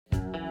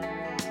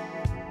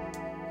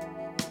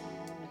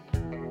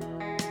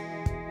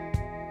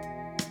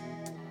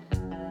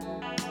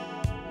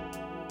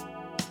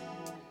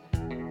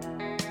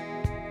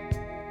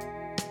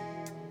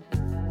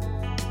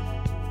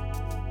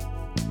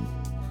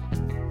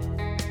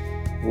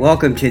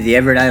Welcome to the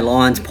Everyday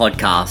Lions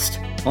podcast.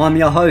 I'm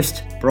your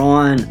host,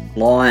 Brian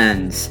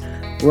Lyons.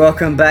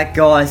 Welcome back,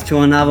 guys, to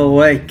another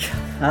week.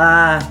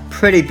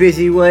 Pretty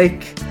busy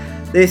week.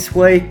 This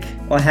week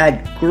I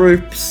had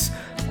groups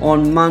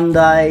on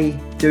Monday,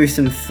 do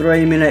some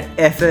 3-minute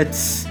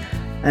efforts,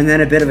 and then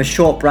a bit of a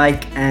short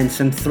break and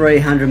some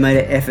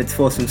 300-metre efforts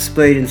for some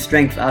speed and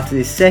strength after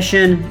this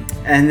session.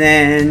 And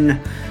then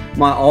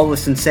my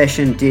Olderson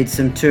session did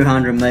some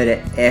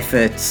 200-metre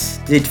efforts.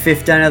 Did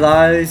 15 of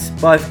those.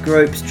 Both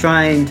groups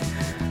trained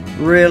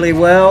really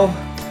well,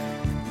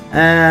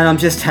 and I'm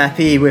just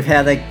happy with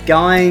how they're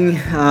going.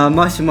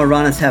 Most of my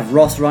runners have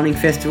Ross Running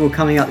Festival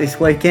coming up this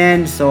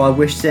weekend, so I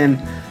wish them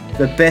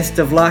the best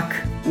of luck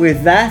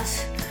with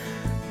that.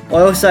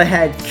 I also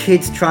had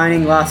kids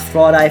training last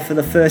Friday for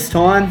the first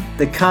time.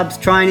 The Cubs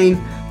training.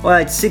 I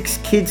had 6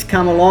 kids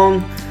come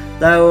along.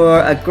 They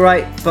were a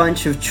great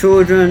bunch of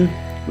children.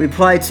 We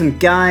played some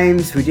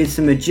games, we did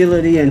some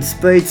agility and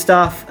speed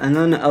stuff, and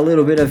then a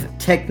little bit of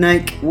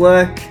technique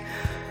work.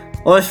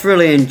 I just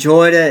really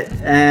enjoyed it,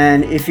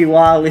 and if you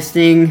are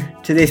listening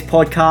to this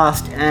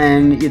podcast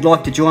and you'd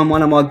like to join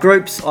one of my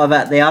groups, either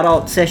at the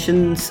adult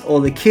sessions or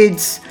the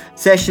kids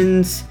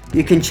sessions,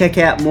 you can check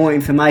out more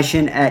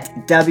information at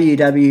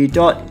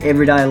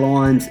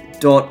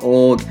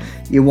www.everydaylions.org.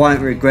 You won't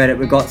regret it.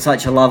 We've got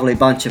such a lovely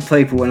bunch of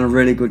people and a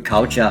really good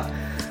culture.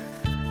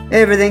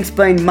 Everything's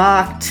been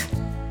marked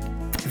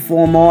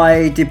for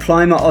my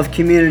Diploma of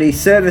Community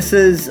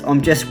Services.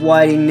 I'm just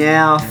waiting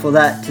now for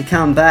that to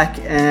come back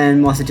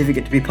and my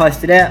certificate to be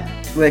posted out,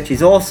 which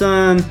is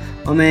awesome.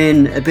 I'm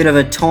in a bit of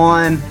a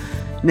time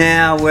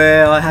now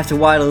where I have to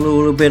wait a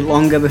little bit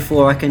longer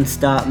before I can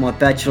start my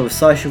Bachelor of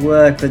Social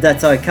Work, but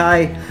that's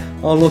okay.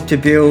 I'll look to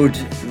build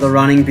the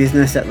running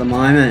business at the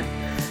moment.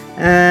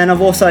 And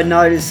I've also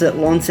noticed that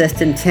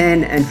Launceston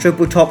 10 and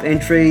Triple Top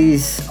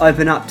entries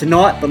open up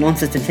tonight, but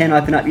Launceston 10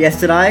 opened up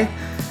yesterday.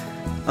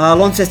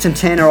 Launceston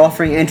 10 are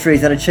offering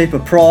entries at a cheaper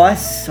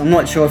price. I'm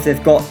not sure if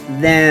they've got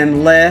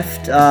them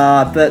left,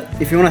 but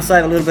if you want to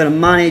save a little bit of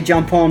money,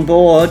 jump on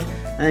board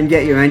and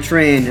get your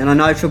entry in. And I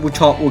know Triple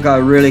Top will go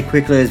really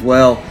quickly as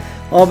well.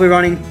 I'll be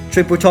running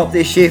Triple Top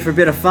this year for a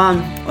bit of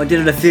fun. I did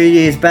it a few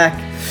years back.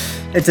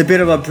 It's a bit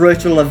of a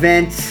brutal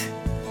event,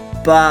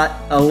 but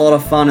a lot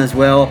of fun as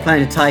well. I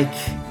plan to take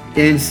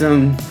in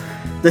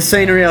the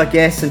scenery, I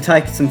guess, and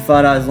take some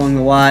photos along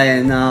the way,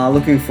 and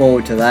looking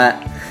forward to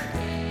that.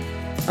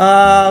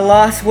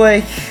 Last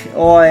week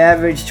I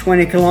averaged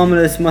 20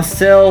 kilometres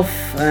myself,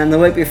 and the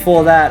week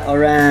before that I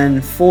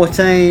ran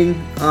 14,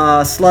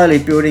 slowly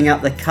building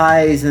up the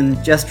Ks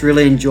and just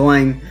really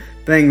enjoying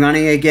being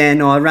running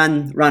again. I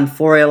ran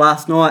 4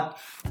 last night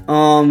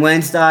on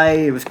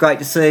Wednesday. It was great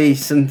to see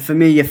some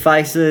familiar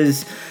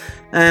faces,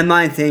 and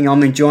main thing,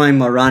 I'm enjoying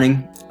my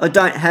running. I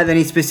don't have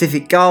any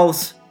specific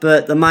goals,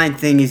 but the main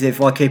thing is if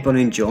I keep on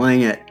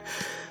enjoying it.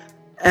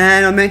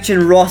 And I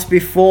mentioned Ross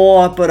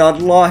before, but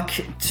I'd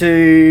like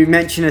to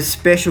mention a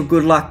special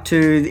good luck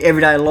to the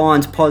Everyday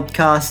Lions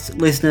podcast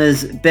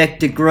listeners, Beck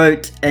de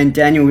Groot and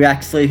Daniel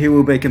Yaxley, who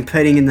will be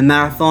competing in the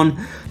marathon.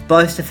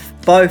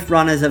 Both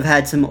runners have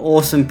had some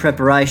awesome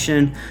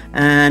preparation,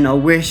 and I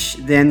wish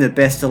them the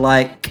best of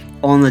luck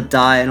on the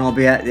day, and I'll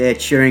be out there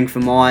cheering for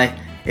my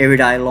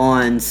Everyday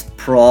Lions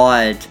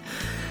pride.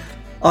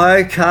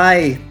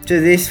 Okay, to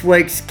this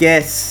week's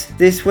guests.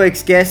 This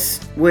week's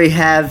guests, we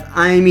have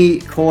Amy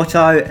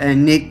Corto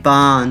and Nick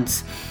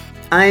Barnes.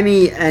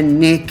 Amy and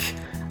Nick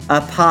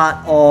are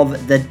part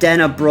of the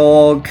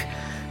Dannebrog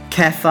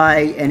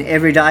Cafe and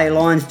Everyday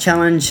Lions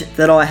Challenge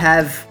that I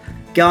have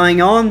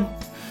going on.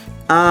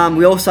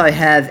 We also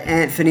have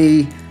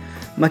Anthony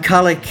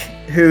McCulloch,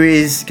 who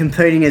is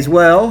competing as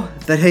well,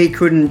 but he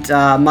couldn't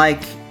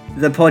make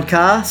the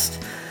podcast.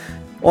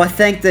 I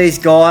thank these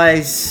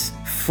guys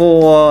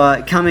for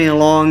coming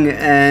along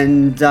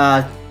and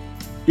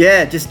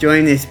just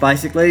doing this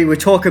basically. We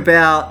talk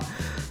about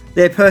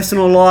their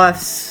personal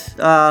lives,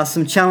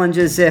 some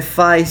challenges they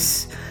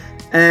face,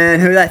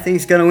 and who they think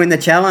is going to win the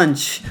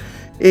challenge.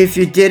 If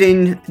you did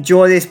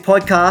enjoy this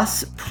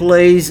podcast,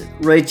 please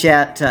reach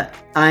out to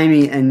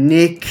Amy and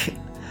Nick.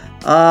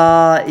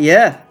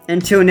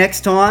 Until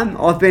next time,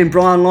 I've been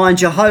Brian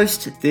Lyons, your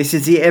host. This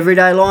is the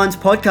Everyday Lions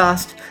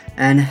podcast,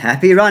 and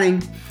happy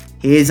running.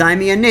 Here's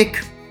Amy and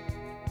Nick.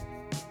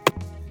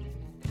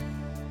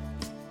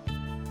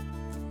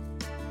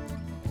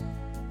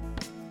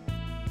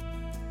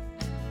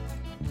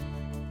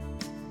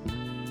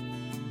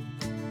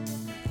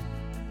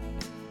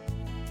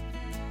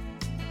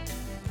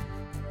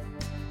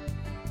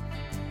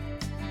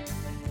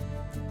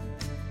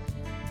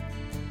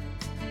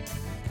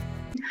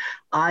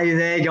 Are you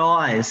there,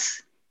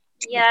 guys?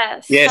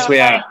 Yes. Yes, we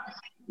are.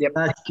 Yep.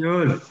 That's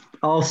good.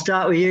 I'll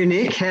start with you,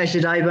 Nick. How's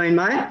your day been,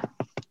 mate?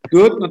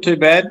 Good, not too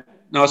bad.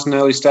 Nice and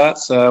early start,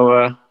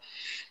 so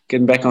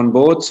getting back on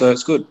board, so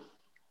it's good.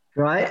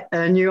 Great.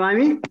 And you,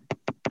 Amy?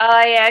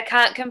 Oh, yeah,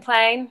 can't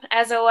complain,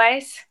 as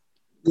always.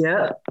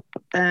 Yeah.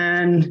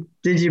 And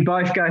did you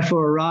both go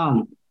for a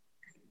run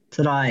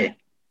today?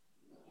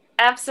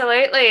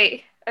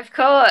 Absolutely. Of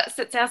course,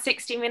 it's our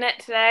 60-minute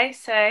today.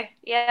 So,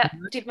 yeah,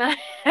 did my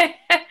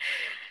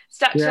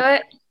stuck Yeah, to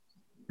it.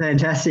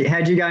 fantastic.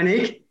 How'd you go,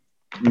 Nick?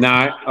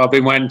 No, I've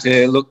been waiting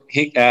to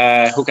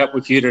hook up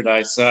with you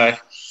today. So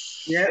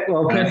Yeah,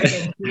 well,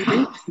 perfect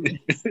opportunity.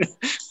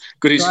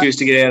 good Right. excuse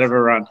to get out of a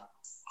run.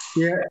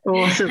 Yeah,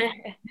 awesome.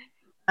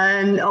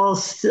 And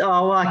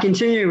I'll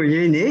continue with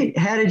you, Nick.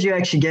 How did you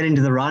actually get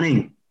into the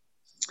running?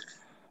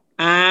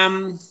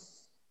 Um,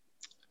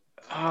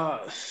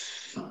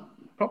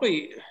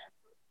 probably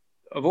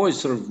I've always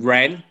sort of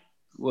ran.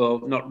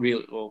 Well, not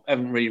really. Well,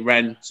 haven't really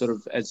ran sort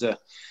of as a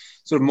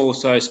sort of more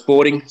so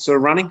sporting sort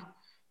of running.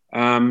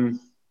 And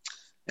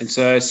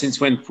so since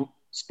when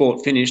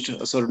sport finished,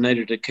 I sort of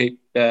needed to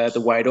keep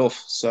the weight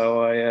off.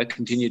 So I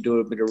continued to do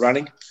a bit of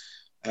running.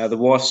 The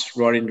wife's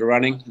right into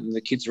running, and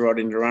the kids are right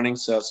into running.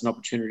 So it's an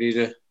opportunity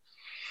to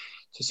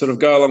sort of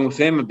go along with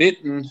them a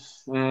bit, and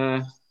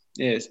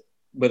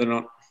whether or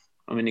not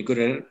I'm any good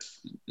at it,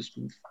 just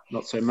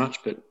not so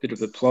much, but a bit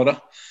of a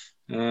plodder.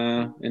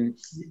 And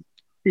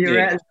You're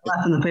yeah, out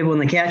laughing the people on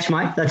the couch,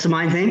 mate. That's the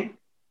main thing.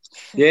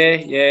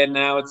 yeah.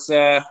 No, it's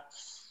a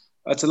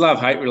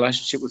love-hate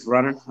relationship with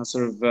running. I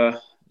sort of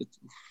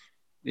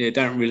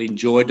don't really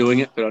enjoy doing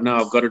it, but I know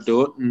I've got to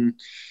do it, and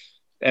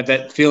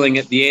that feeling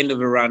at the end of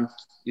a run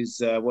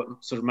is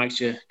what sort of makes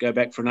you go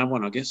back for another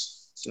one, I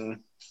guess. So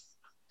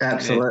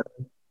Absolutely.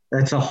 Yeah.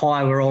 That's a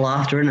high we're all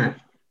after, isn't it?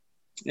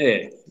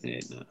 Yeah.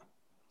 No.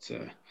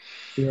 So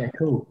yeah,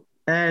 cool.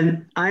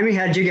 And Amy,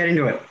 how did you get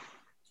into it?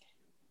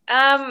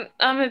 I'm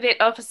a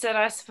bit opposite,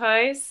 I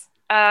suppose.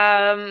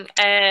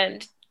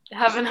 And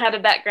haven't had a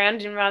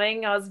background in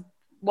running. I was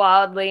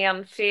wildly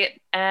unfit,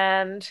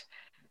 and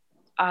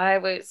I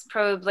was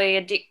probably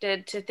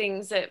addicted to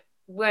things that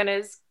weren't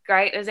as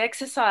great as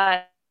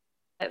exercise.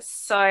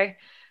 So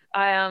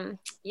I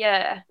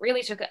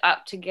really took it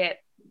up to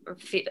get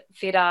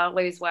fitter,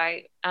 lose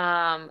weight.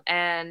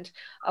 And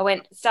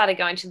I started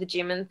going to the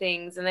gym and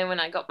things, and then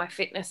when I got my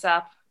fitness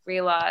up,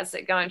 realized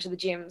that going to the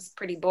gym's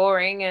pretty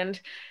boring and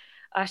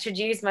I should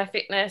use my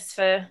fitness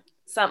for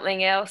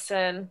something else.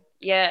 And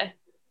I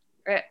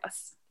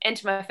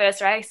entered my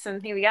first race,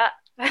 and here we are.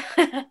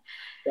 Right.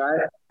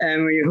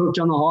 And were you hooked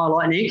on the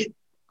highlight, Nick?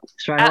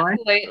 Straight away?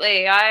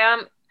 Absolutely.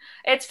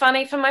 It's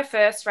funny, for my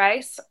first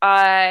race,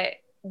 I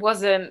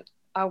wasn't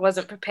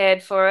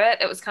prepared for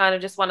it. It was kind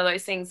of just one of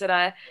those things that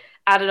I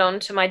added on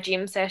to my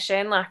gym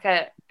session, like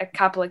a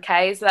couple of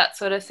Ks, that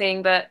sort of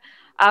thing. But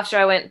after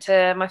I went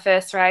to my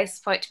first race,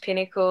 Point to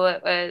Pinnacle,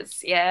 it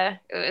was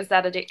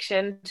that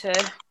addiction to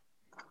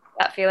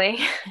that feeling.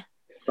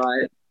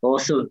 Right.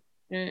 Awesome.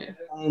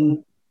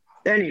 Mm.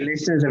 Any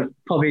listeners have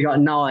probably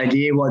got no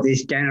idea what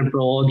this Dana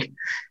Broad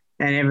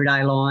and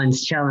Everyday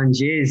Lions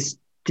challenge is.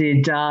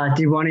 Did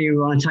one of you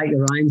want to take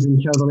the reins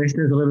and show the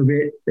listeners a little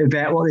bit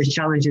about what this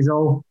challenge is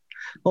all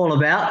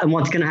about and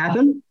what's going to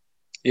happen?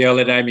 Yeah, I'll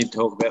let Amy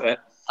talk about that.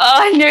 Oh,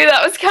 I knew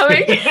that was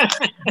coming.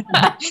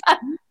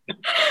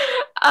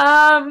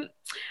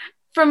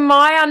 From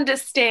my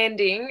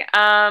understanding,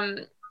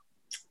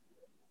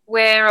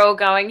 we're all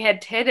going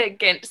head to head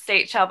against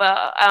each other,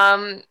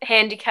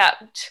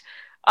 handicapped,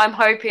 I'm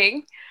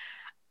hoping.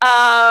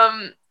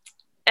 And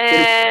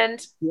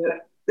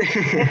we've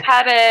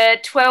had a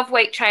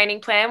 12-week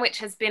training plan, which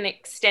has been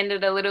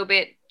extended a little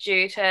bit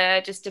due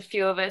to just a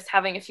few of us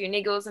having a few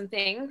niggles and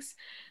things.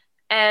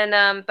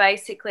 And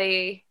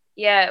basically,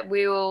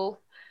 we will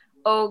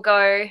all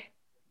go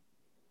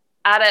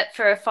at it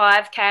for a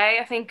 5K.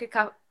 I think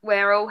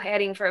we're all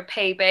heading for a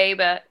PB,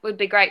 but it would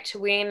be great to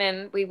win,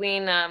 and we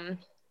win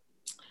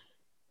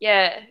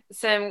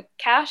some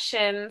cash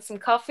and some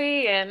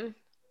coffee, and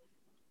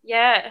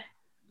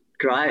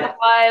Great.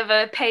 I have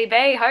a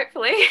PB,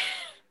 hopefully.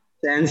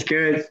 Sounds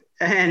good.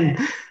 And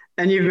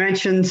you've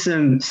mentioned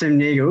some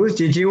niggles.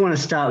 Did you want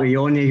to start with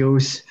your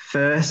niggles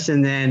first,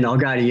 and then I'll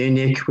go to you,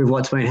 Nick, with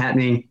what's been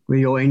happening with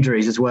your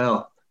injuries as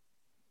well?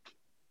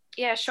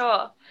 Yeah,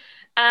 sure.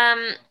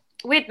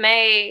 With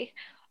me,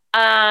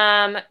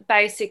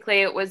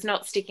 basically it was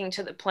not sticking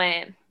to the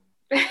plan.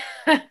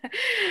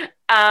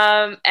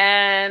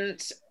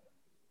 And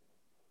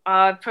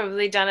I've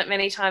probably done it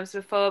many times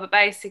before, but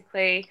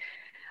basically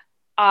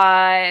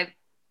I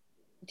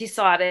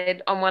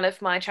decided on one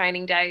of my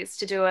training days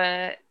to do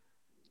a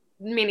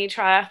mini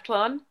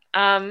triathlon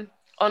on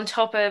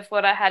top of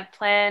what I had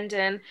planned,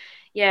 and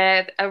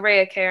a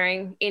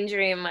reoccurring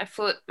injury in my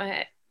foot,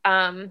 reared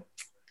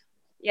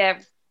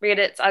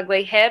its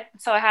ugly head.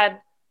 So I had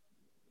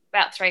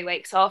about 3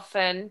 weeks off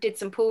and did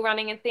some pool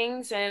running and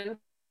things, and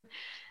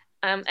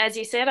as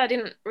you said, I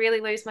didn't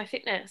really lose my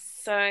fitness,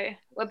 so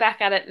we're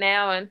back at it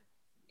now. And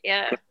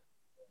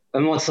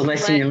and what's the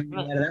lesson you learned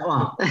out of that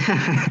one?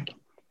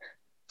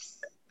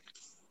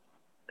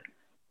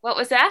 What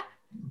was that?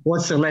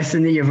 What's the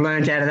lesson that you've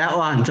learned out of that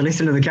one? To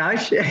listen to the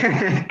coach?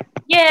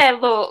 Yeah,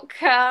 look,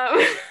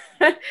 I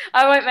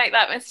won't make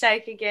that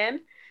mistake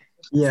again.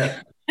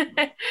 Yeah.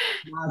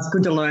 It's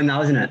good to learn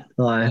though, isn't it?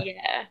 Yeah,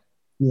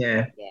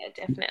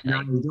 definitely.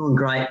 No, you're doing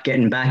great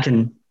getting back,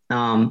 and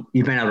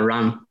you've been able to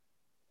run.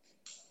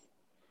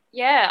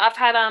 Yeah, I've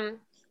had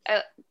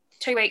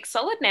 2 weeks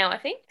solid now, I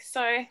think.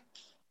 So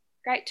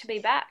great to be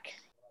back.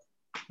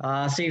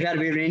 So you've had a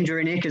bit of an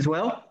injury, Nick, as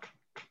well?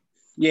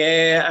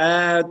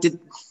 Yeah, did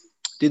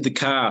the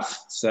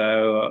calf.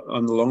 So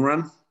on the long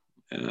run,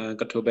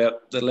 got to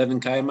about the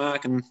 11K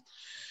mark and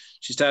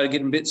she started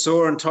getting a bit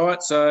sore and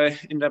tight. So I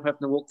ended up having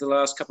to walk the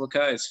last couple of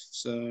Ks.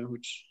 So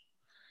which,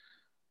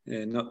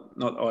 yeah,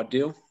 not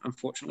ideal,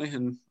 unfortunately.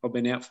 And I've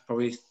been out for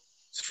probably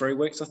 3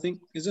 weeks, I think,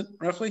 is it,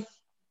 roughly?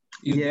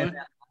 Yeah.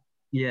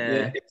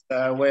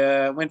 So we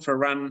went for a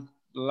run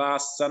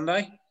last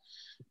Sunday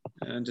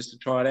just to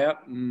try it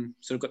out and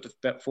sort of got to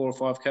about 4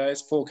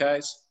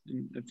 Ks,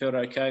 and it felt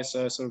okay.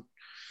 So sort of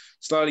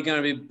slowly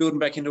going to be building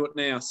back into it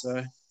now.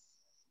 So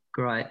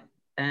Great.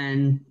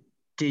 And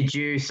did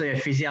you see a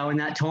physio in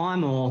that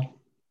time, or?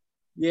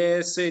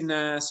 Yeah, seen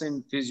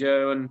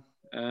physio,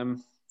 and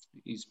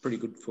he's pretty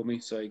good for me,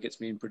 so he gets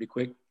me in pretty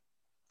quick.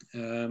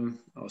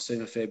 I'll see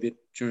him a fair bit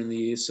during the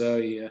year, so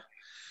yeah,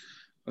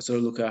 I sort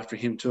of look after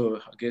him too,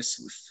 I guess,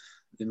 with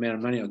the amount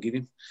of money I'll give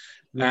him.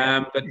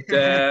 Yeah.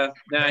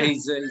 No,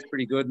 he's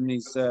pretty good, and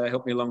he's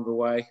helped me along the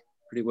way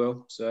pretty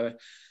well. So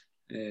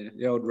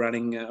the old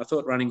running, I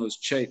thought running was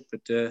cheap,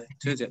 but it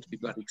turns out to be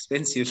bloody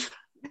expensive.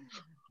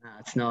 No,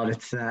 it's not.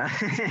 It's yeah,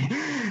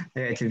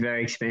 it's a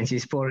very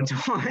expensive sport at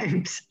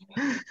times.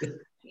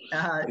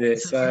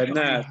 Yeah,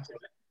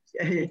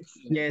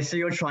 so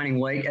your training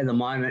week at the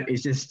moment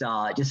is just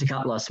a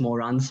couple of small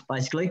runs,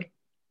 basically.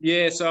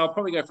 Yeah, so I'll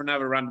probably go for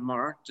another run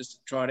tomorrow just to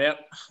try it out.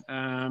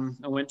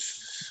 I went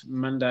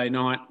Monday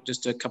night,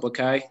 just a couple of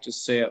K,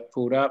 just to see how it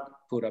pulled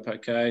up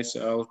okay.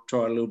 So I'll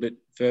try it a little bit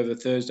further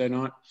Thursday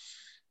night,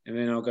 and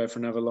then I'll go for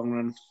another long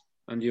run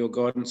under your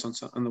guidance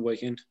on the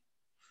weekend.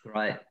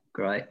 Great.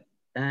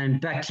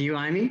 And back to you,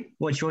 Amy.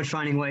 What's your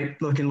training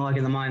week looking like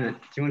at the moment?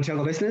 Do you want to tell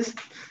the listeners?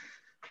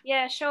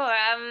 Yeah, sure.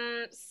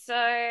 So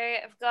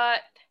I've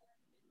got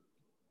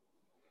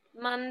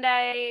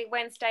Monday,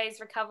 Wednesday's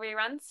recovery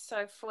runs,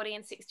 so 40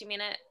 and 60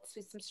 minutes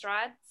with some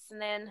strides,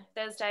 and then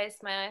Thursday's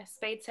my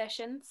speed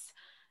sessions.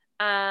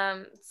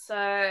 So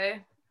can't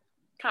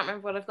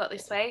remember what I've got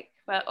this week,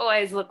 but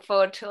always look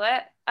forward to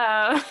it.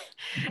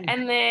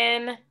 And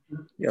then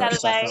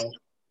Saturday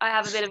I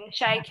have a bit of a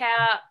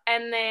shakeout,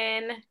 and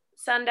then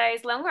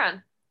Sunday's long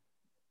run.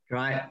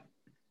 Great.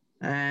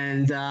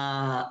 And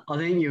I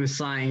think you were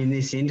saying in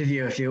this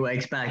interview a few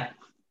weeks back,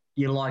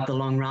 you like the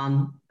long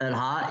run at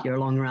heart. You're a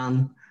long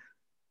run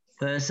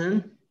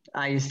person.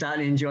 Are you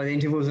starting to enjoy the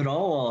intervals at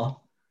all?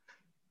 Or?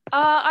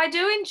 I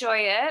do enjoy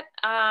it.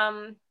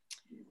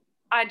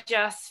 I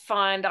just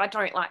find I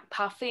don't like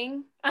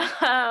puffing.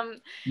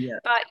 But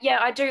yeah,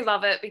 I do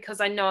love it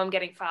because I know I'm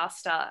getting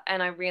faster,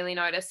 and I really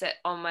notice it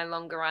on my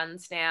longer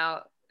runs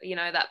now. You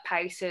know, that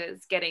pace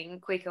is getting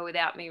quicker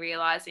without me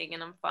realizing,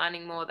 and I'm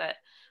finding more that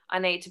I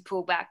need to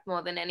pull back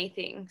more than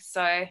anything.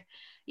 So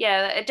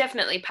yeah, it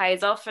definitely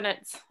pays off, and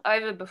it's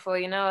over before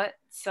you know it.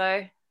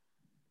 So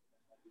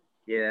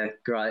yeah,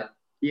 great.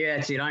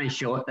 Yeah, it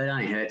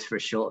only hurts for a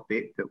short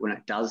bit, but when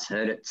it does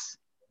hurt, it's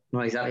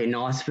not exactly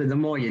nice. But the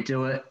more you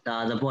do it,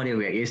 the body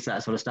will get used to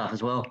that sort of stuff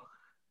as well.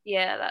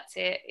 Yeah, that's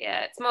it.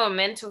 Yeah, it's more a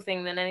mental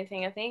thing than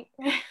anything, I think.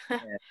 Yeah.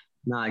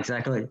 No,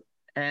 exactly.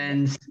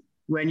 And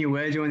when you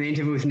were doing the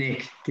intervals,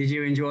 Nick, did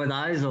you enjoy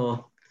those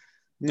or?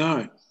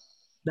 No.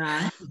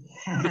 No.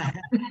 No.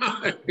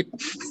 That's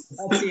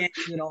the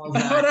answer that I was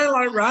I don't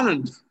like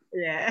running.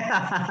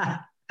 Yeah.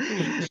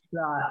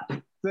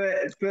 Right.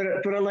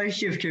 But at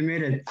least you've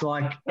committed.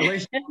 Like, at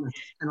least you're honest.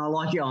 And I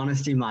like your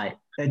honesty, mate.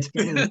 It's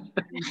better than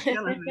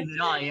telling me that,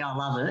 oh, yeah, I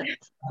love it.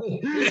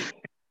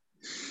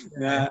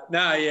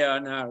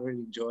 I really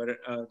enjoyed it.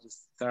 I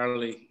just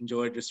thoroughly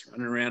enjoyed just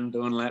running around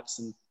doing laps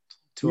and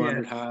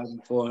 200 hard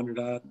and 400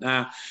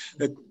 hard.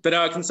 But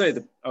I can see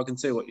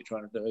what you're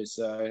trying to do.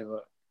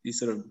 So you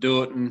sort of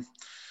do it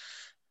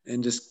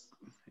and just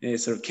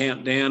sort of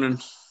count down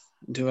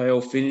until they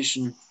all finish,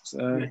 and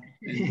so tick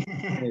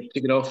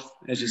it off,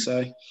 as you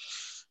say.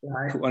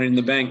 Right. Put one in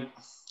the bank.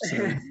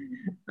 So.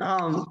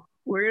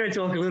 We're going to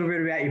talk a little bit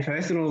about your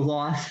personal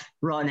life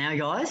right now,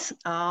 guys.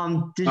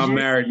 I'm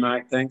married,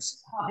 mate.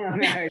 Thanks. I'm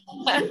married.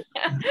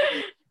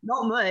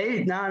 Not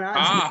me. No.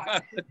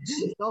 Not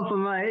for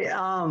me.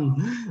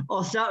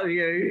 I'll start with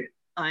you,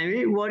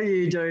 Amy. What do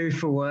you do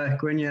for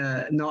work when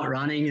you're not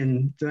running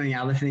and doing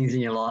other things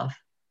in your life?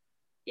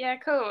 Yeah,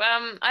 cool.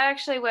 I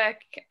actually work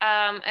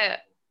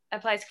at a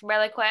place called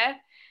Reliquare,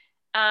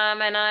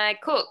 and I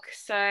cook.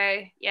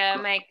 So yeah,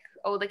 I make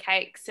all the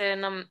cakes,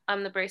 and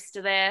I'm the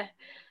barista there.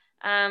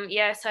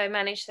 So I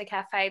manage the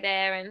cafe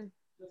there and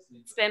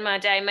spend my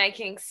day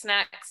making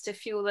snacks to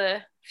fuel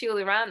the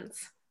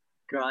runs.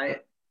 Great.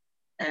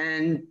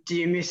 And do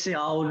you miss the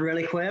old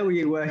Reliquare? Were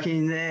you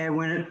working there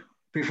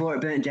before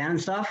it burnt down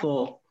and stuff,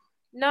 or?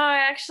 No, I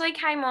actually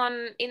came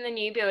on in the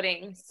new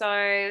building.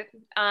 So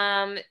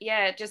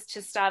just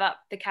to start up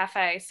the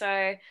cafe.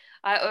 So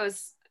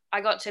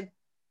I got to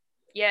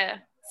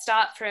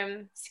start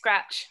from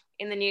scratch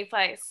in the new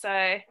place. So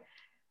yeah,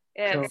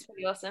 It's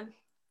pretty awesome.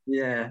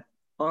 Yeah.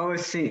 I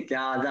always think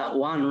that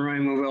one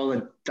room with all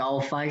the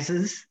doll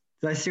faces,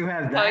 They still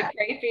have So that.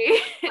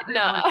 creepy.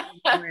 No.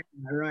 I'm in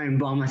my room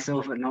by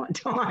myself at night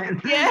time.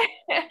 Yeah.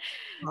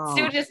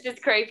 Still Oh, just as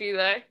creepy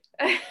though.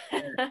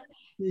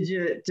 did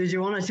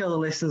you want to tell the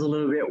listeners a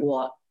little bit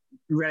what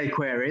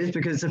Reliquaire is?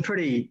 Because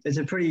it's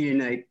a pretty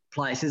unique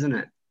place, isn't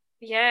it?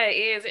 Yeah, it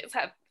is. It's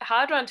a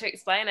hard one to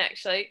explain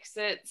actually, because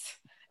it's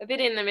a bit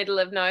in the middle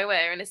of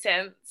nowhere in a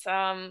sense.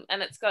 And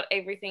it's got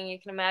everything you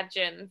can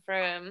imagine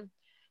from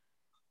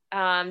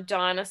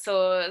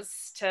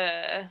dinosaurs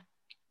to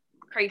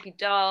creepy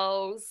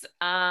dolls,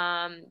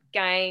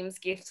 games,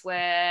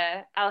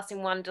 giftware, Alice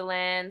in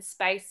Wonderland,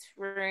 Space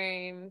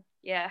Room,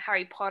 yeah,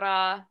 Harry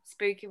Potter,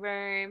 Spooky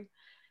Room,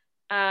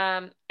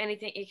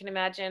 anything you can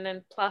imagine,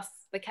 and plus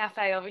the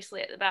cafe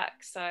obviously at the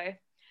back. So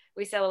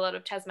we sell a lot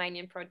of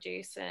Tasmanian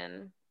produce,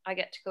 and I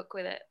get to cook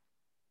with it.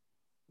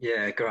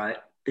 Yeah, great.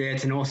 Yeah,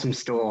 it's an awesome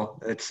store.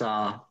 I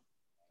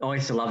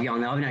used to love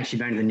going there. I haven't actually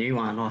been to the new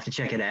one. I'll have to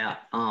check it out.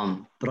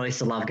 But I used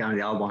to love going to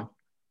the old one.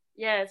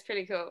 Yeah, it's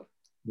pretty cool.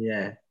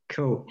 Yeah,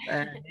 cool.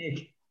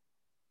 Nick,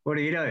 what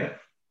do you do?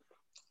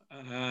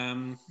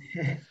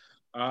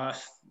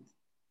 I've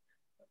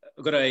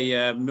got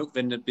a milk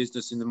vendor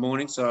business in the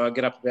morning, so I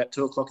get up about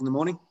 2:00 in the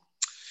morning,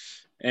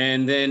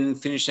 and then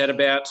finish at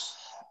about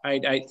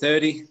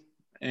 8:30,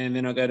 and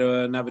then I go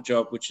to another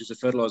job, which is a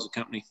fertiliser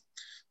company.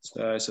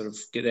 So I sort of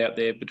get out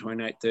there between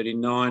 8:30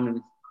 and 9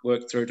 and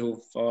work through till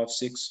 5,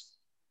 6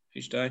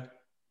 each day.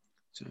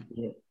 So,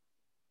 Yeah.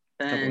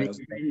 couple And hours.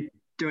 you've been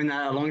doing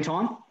that a long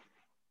time?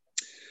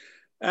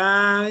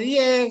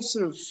 Yeah,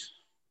 sort of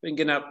been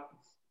getting up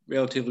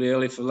relatively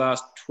early for the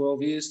last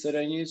 12 years,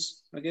 13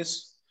 years, I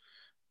guess.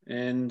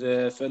 And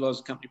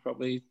fertiliser company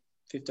probably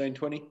 15,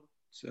 20.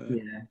 So,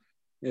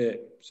 yeah,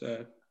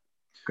 so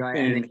Great.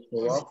 been in And it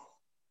for a while.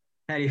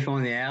 how do you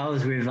find the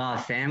hours with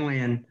family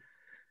and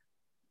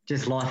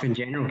just life in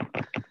general?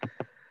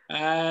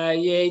 Yeah,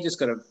 you just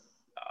got to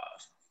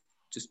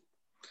just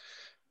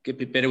get a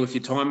bit better with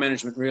your time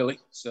management, really.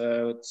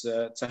 So it's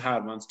a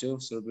hard one still,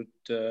 sort of,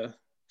 but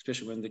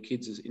especially when the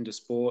kids are into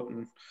sport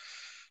and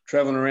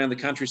traveling around the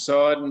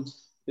countryside and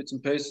bits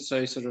and pieces. So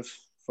you sort of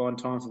find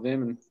time for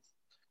them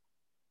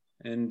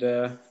and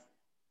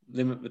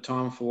limit the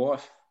time for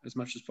wife as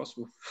much as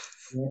possible.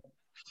 Yeah.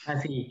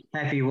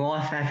 Happy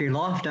wife, happy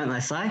life, don't they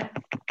say?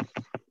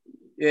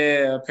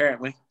 Yeah,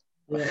 apparently.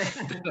 Yeah.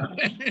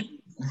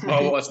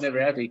 My wife's never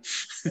happy.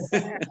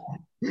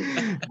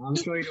 I'm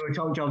sure you do a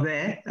top job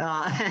there.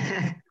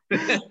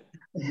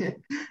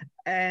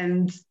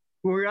 And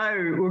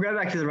we'll go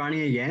back to the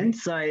running again.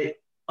 So I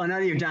know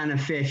that you've done a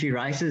fair few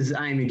races,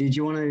 Amy. Did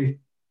you want to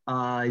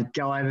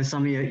go over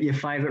some of your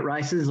favourite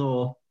races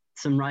or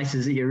some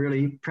races that you're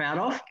really proud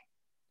of?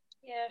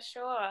 Yeah,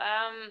 sure.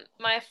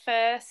 My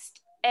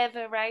first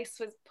ever race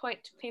was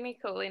Point to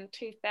Pinnacle in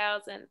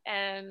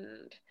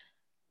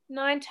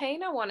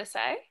 2019, I want to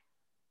say.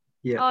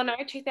 Yeah. Oh no,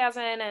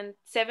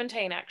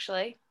 2017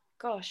 actually.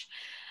 Gosh.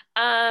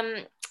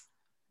 It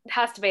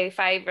has to be a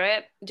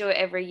favourite. Do it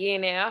every year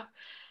now.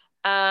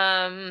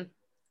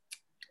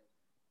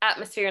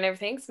 Atmosphere and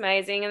everything's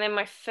amazing. And then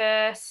my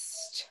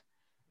first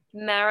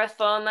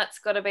marathon, that's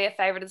got to be a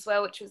favourite as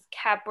well, which was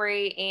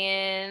Cadbury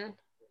in,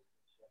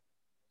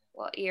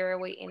 what year are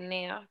we in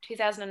now?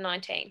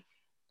 2019.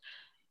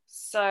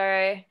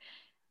 So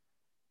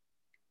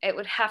it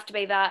would have to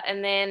be that.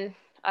 And then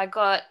I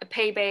got a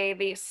PB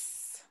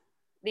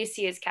this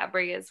year's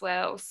Cadbury as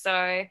well.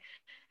 So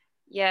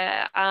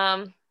yeah,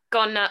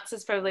 Gone Nuts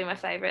is probably my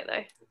favourite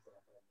though.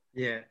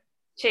 Yeah.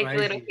 Cheeky Crazy.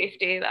 Little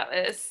 50, that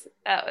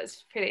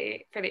was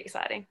pretty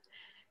exciting.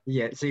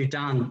 Yeah. So have you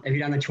done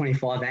the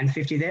 25 and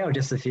 50 there, or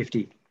just the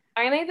 50?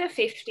 Only the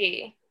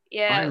 50.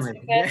 Yeah, it was Only,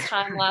 the first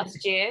time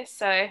last year.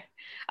 So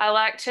I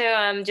like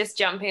to just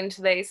jump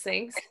into these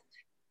things.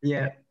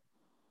 Yeah.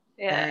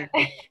 Yeah.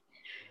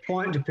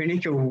 Point to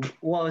Pinnacle,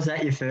 what was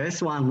that your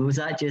first one? Was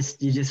that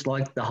you just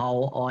like the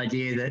whole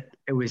idea that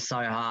it was so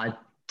hard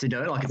to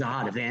do? Like it's a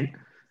hard event.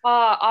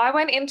 Oh, I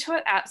went into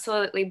it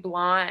absolutely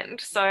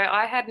blind. So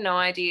I had no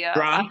idea.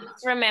 Drunk? I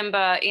just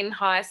remember in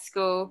high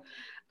school.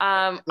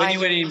 When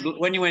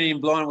you went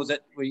in blind,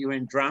 were you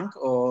in drunk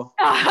or?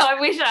 I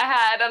wish I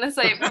had,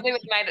 honestly. It probably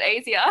would have made it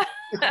easier.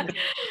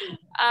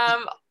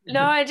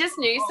 No, I just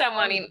knew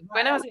someone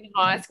when I was in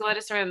high school. I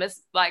just remember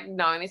like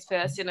knowing this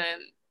person,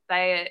 and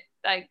they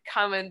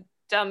come and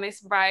done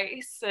this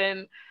race,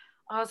 and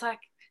I was like,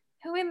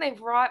 who in their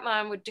right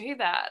mind would do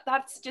that?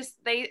 That's just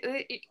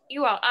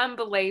you are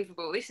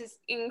unbelievable. This is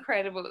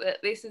incredible that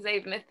this is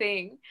even a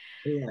thing.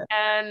 Yeah.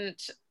 And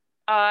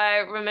I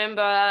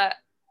remember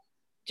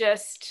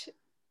just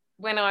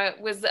when I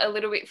was a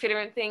little bit fitter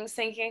and things,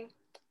 thinking,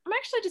 I'm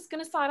actually just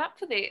going to sign up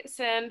for this.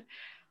 And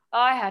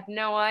I had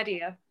no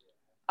idea.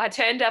 I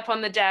turned up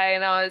on the day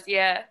and I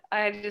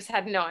just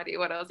had no idea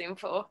what I was in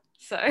for.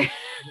 So.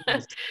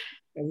 Have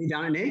you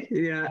done it, Nick?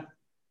 Yeah.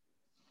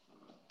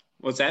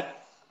 What's that?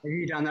 Have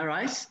you done that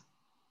race?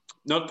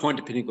 Not Point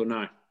to Pinnacle,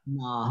 no.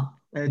 No.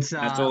 That's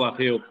all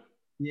uphill.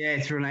 Yeah,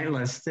 it's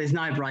relentless. There's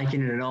no break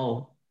in it at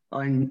all.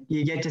 And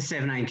you get to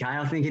 17K,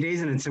 I think it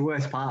is, and it's the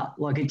worst part.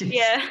 Like it just,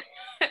 yeah.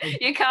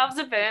 Your calves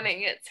are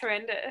burning. It's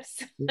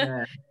horrendous.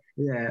 Yeah,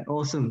 yeah,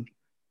 awesome.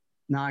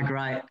 No,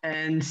 great.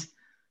 And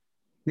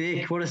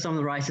Nick, what are some of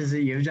the races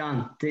that you've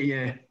done that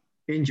you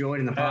enjoyed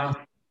in the past?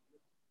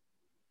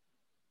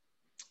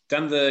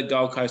 Done the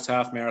Gold Coast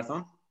Half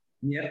Marathon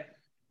Yep,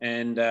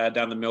 and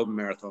done the Melbourne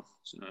Marathon.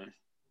 So,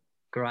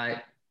 great.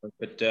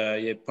 but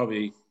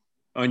probably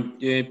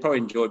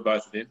enjoyed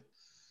both of them.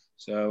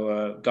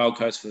 So Gold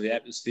Coast for the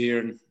atmosphere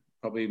and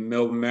probably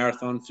Melbourne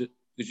Marathon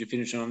because you're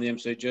finishing on the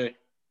MCG.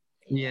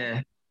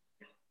 Yeah.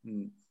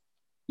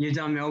 You've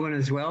done Melbourne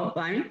as well,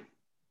 Amy?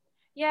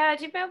 Yeah, I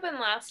did Melbourne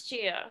last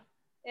year.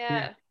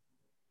 Yeah.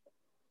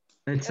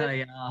 It's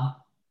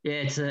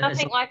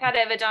nothing like I'd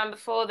ever done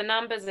before. The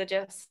numbers are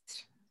just,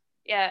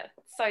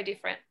 so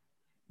different.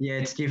 Yeah,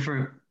 it's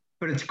different,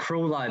 but it's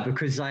cruel though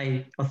because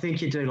I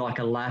think you do like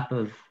a lap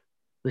of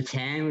the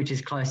tan, which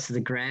is close to the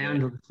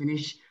ground or the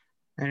finish,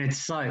 and it's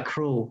so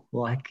cruel.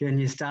 Like, and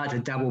you start to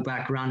double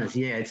back runners.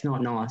 Yeah, it's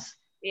not nice.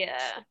 Yeah.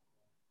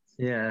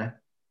 Yeah.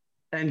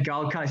 And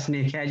Gold Coast,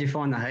 Nick, how'd you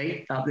find the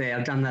heat up there?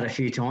 I've done that a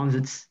few times.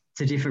 It's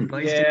a different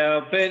beast. Yeah,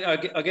 but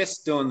I guess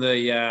doing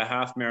the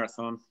half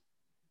marathon,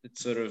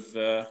 it's sort of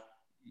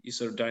you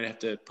sort of don't have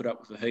to put up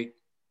with the heat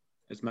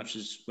as much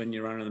as when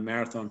you're running the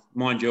marathon.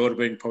 Mind you, I would have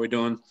been probably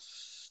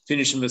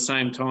finishing the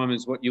same time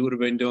as what you would have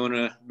been doing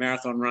a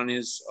marathon run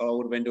is. I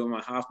would have been doing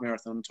my half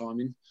marathon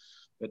timing.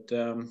 But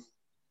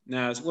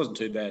no, it wasn't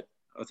too bad.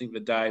 I think the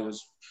day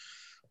was,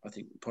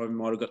 probably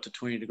might have got to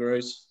 20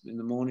 degrees in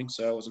the morning,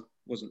 so it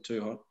wasn't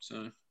too hot.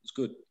 So it's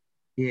good.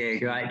 Yeah,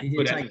 great. Did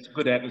you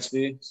good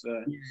atmosphere.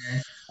 So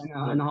yeah,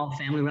 and the whole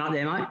family went up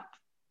there, mate.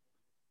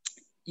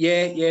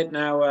 Yeah.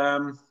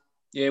 No,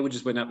 we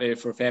just went up there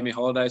for a family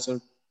holiday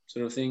sort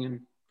of thing,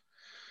 and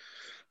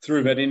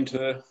threw that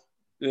into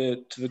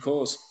the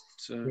course.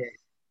 So yeah,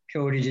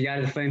 cool. Did you go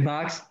to the theme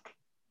parks?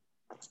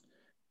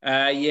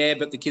 Yeah,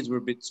 but the kids were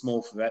a bit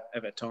small for that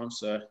at that time.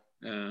 So,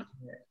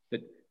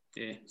 but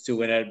yeah, still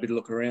went out a bit of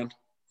look around.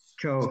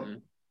 Cool.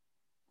 So,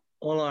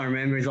 all I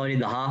remember is I did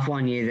the half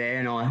one year there,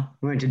 and I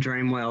went to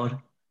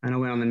Dreamworld, and I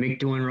went on the Mick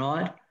Doohan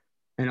ride,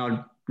 and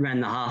I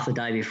ran the half the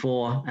day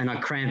before, and I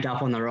cramped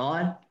up on the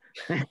ride.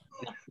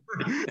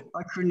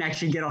 I couldn't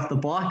actually get off the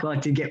bike. I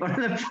had to get one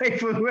of the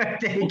people who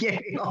worked there to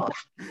get me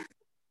off.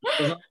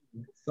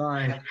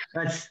 So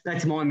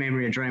that's my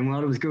memory of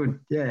Dreamworld. It was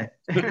good. Yeah.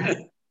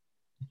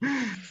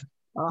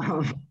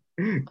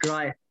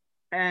 Great.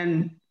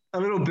 And a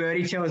little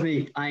birdie tells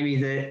me, Amy,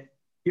 that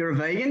you're a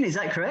vegan. Is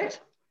that correct?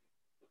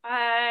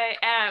 I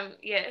am,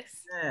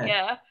 yes.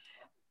 Yeah.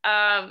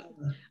 I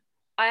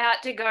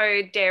had to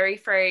go dairy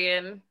free,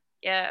 and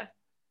here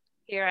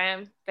I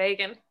am,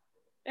 vegan.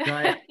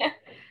 Right.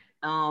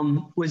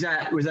 Was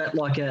that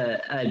like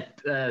a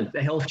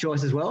health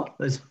choice as well?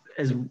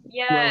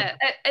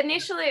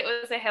 Initially it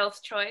was a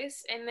health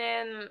choice, and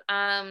then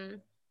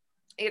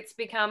it's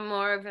become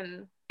more of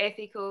an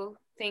ethical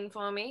thing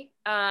for me.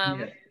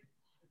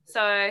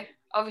 So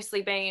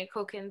obviously being a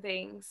cook and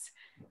things,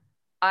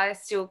 I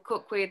still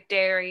cook with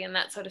dairy and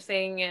that sort of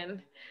thing,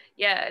 and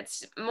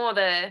it's more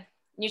the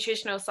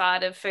nutritional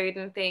side of food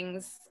and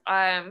things.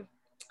 I'm,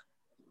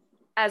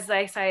 as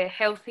they say, a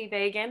healthy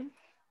vegan.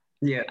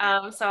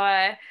 Yeah. So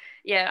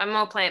I'm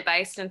more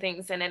plant-based and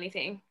things than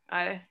anything.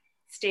 I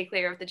steer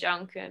clear of the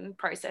junk and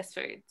processed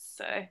foods.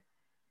 So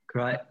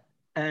great.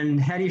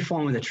 And how do you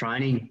find with the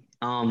training?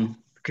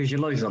 Because you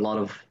lose a lot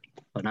of,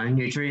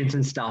 nutrients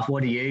and stuff.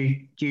 What do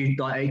you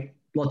like eat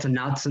lots of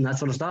nuts and that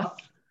sort of stuff?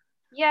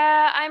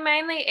 Yeah, I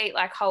mainly eat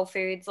like whole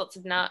foods, lots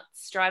of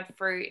nuts, dried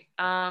fruit,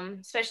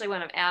 especially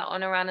when I'm out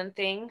on a run and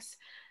things.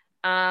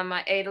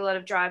 I eat a lot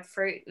of dried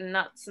fruit and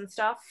nuts and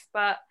stuff.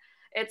 But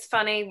it's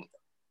funny,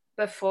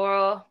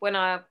 before, when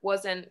I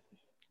wasn't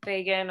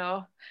vegan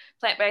or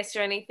plant-based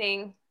or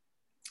anything,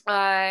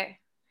 I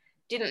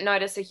didn't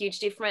notice a huge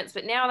difference.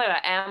 But now that I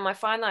am, I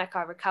find like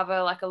I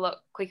recover like a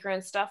lot quicker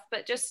and stuff.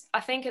 But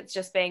I think it's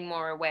just being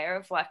more aware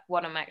of like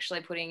what I'm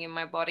actually putting in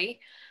my body.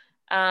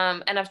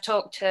 And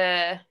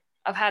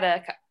I've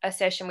had a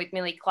session with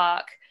Millie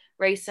Clark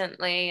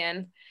recently,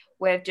 and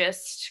we've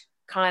just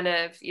kind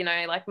of,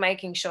 like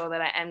making sure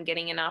that I am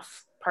getting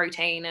enough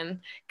protein and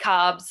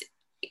carbs,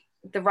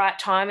 the right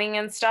timing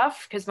and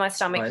stuff, because my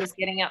stomach was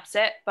getting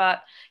upset.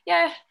 But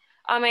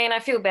I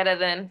feel better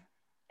than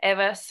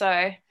ever,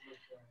 so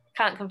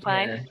can't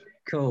complain. Yeah,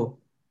 cool.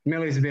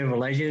 Millie's a bit of a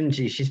legend.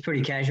 She's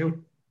pretty casual.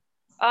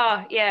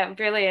 Oh yeah,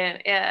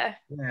 brilliant. Yeah.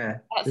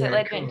 Absolute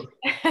legend. Cool.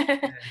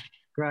 Yeah,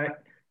 great.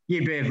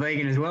 You'd be a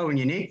vegan as well, wouldn't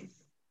you, Nick?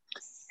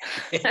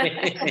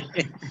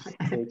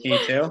 Can you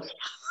tell?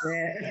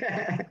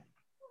 Yeah.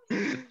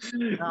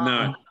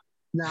 No.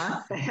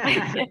 No.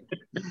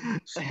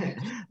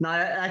 No,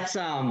 that's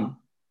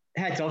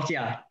hats off to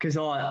you, because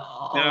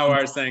no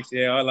worries, thanks.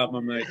 Yeah, I love my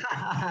meat.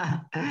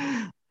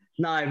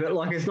 No, but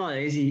like it's not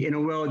easy in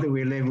a world that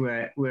we live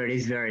where it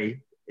is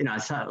very,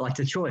 so like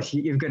the choice.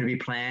 You've got to be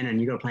planned, and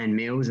you've got to plan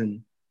meals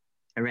and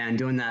around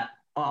doing that.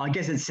 I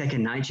guess it's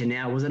second nature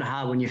now. Was it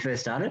hard when you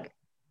first started?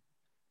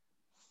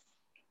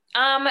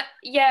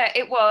 Yeah,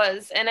 it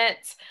was, and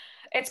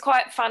it's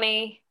quite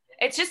funny.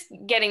 it's just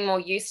getting more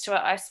used to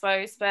it, I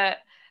suppose. But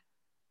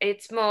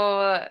it's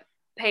more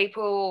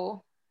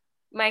people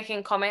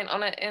making comment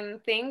on it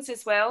and things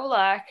as well.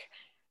 Like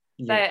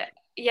that,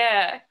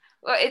 yeah.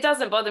 Well, it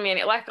doesn't bother me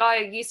any. Like I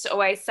used to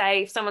always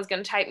say, if someone's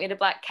going to take me to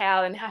Black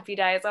Cow and Happy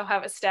Days, I'll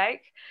have a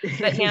steak.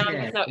 But now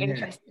I'm just not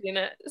interested in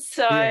it.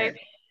 So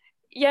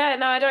yeah,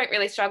 no, I don't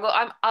really struggle.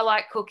 I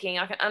like cooking.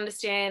 I can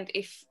understand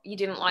if you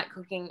didn't like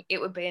cooking,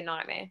 it would be a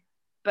nightmare.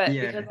 But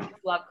because I just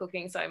love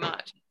cooking so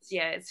much,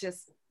 it's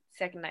just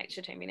second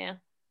nature to me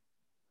now.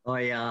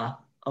 I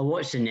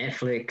watched a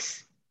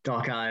Netflix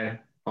doco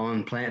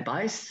on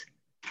plant-based,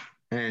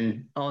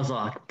 and I was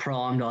like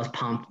primed. I was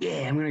pumped.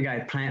 Yeah, I'm gonna go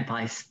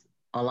plant-based.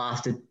 I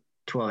lasted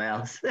 12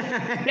 hours.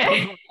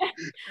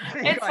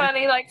 It's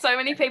funny, like so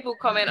many people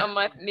comment on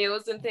my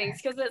meals and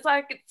things because it's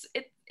like it's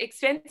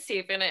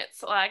expensive and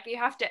it's like you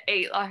have to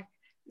eat like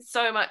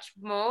so much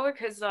more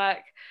because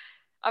like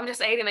I'm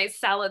just eating these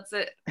salads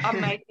that I'm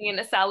making in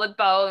a salad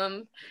bowl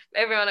and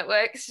everyone at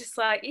work is just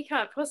like, you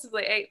can't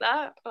possibly eat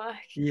that. Like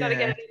you gotta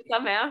get it in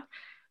somehow.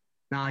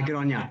 No, good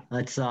on you.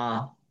 That's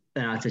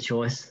it's a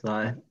choice.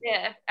 So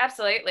yeah,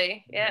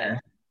 absolutely. Yeah.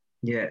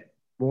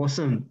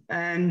 Awesome.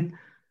 And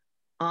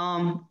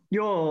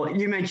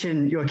you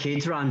mentioned your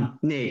kids run,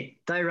 Nick.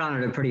 They run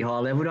at a pretty high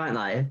level, don't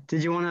they?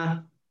 Did you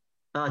want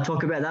to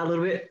talk about that a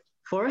little bit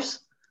for us?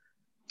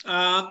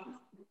 Don't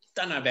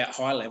know about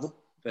high level,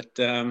 but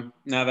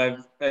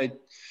no, they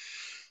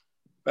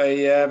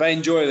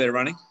enjoy their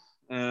running.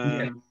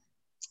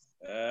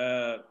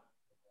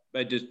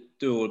 They just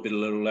do a bit of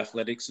little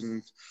athletics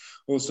and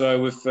also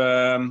with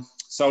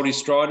Salty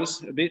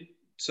Striders a bit.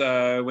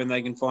 So when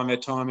they can find their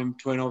time in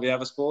between all the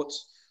other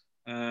sports.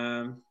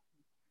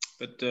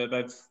 But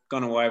they've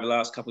gone away over the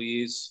last couple of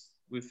years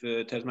with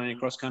the Tasmania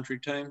cross country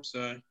team.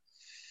 So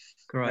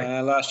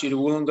great. Last year to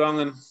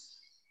Wollongong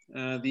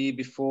and the year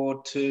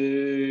before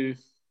to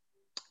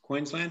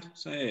Queensland.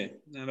 So they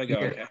go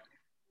okay.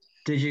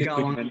 Did you go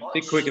along? A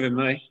bit quicker than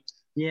me.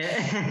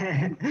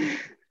 Yeah.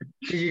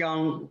 Did you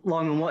go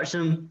along and watch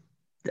them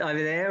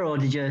over there, or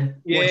did you?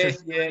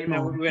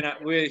 No, we went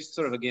up. We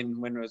sort of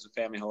again when it was a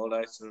family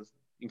holiday, sort of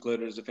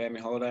included as a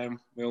family holiday, and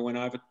we all went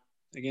over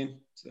again.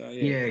 So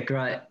yeah,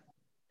 great.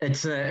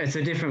 It's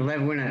a different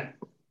level, isn't it?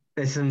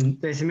 There's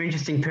some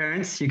interesting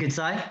parents, you could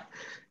say.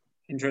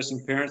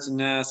 Interesting parents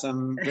and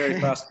some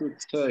very fast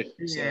kids too.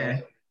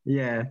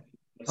 Yeah.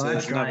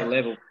 That's another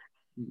level.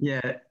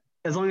 Yeah,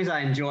 as long as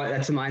they enjoy it,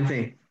 that's the main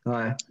thing.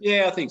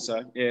 Yeah, I think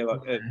so. Yeah,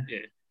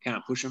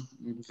 can't push them.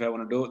 If they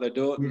want to do it, they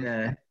do it.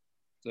 Yeah.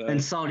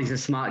 And Salty's a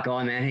smart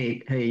guy, man.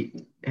 He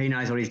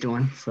knows what he's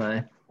doing.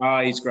 So. Oh,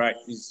 he's great.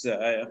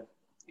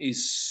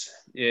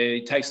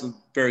 He takes a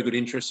very good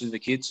interest in the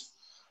kids.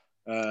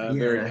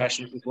 Very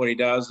passionate with what he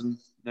does, and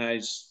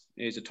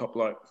he's a top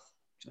bloke.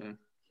 So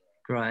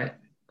great.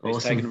 He's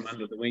awesome. taken him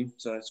under the wing,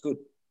 so it's good.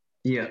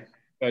 Yeah.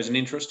 Shows an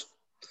interest.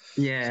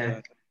 Yeah.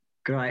 So.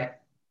 Great.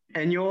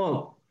 And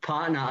your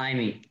partner,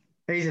 Amy,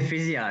 he's a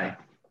physio.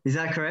 Is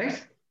that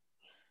correct?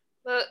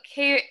 Look,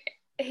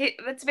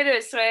 that's a bit of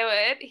a swear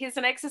word. He's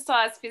an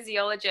exercise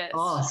physiologist.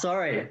 Oh,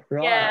 sorry.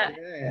 Right.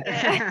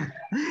 Yeah.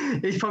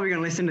 He's probably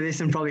going to listen to this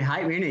and probably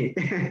hate me,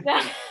 isn't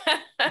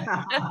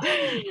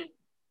he?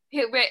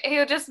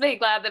 He'll just be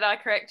glad that I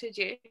corrected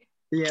you.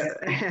 Yeah.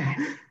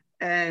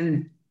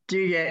 And do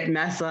you get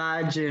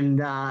massage and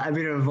a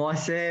bit of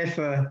advice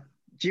there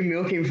do you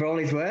milk him for all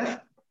he's worth?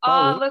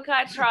 Oh, look,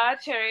 I try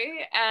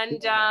to.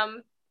 And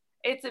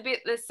it's a bit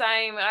the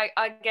same.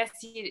 I guess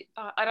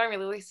I don't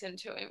really listen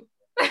to him.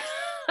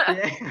 So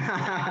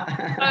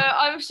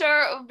I'm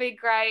sure it would be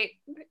great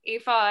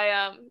if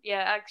I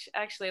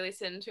actually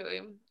listen to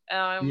him.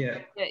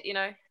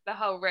 The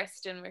whole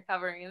rest and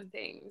recovery and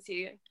things.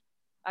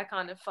 I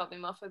kind of fob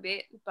him off a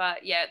bit,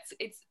 but yeah,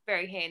 it's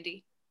very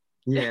handy.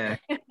 Yeah,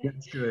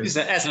 that's good.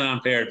 That's an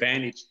unfair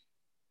advantage.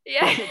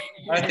 Yeah,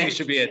 I think it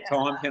should be a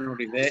time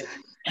penalty there.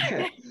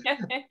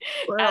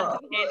 Well,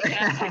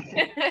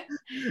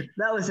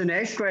 that was the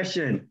next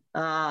question.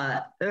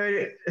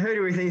 Who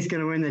do we think is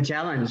going to win the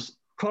challenge?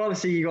 Quite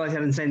obviously, you guys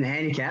haven't seen the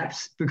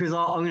handicaps because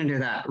I'm going to do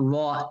that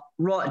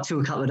right till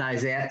a couple of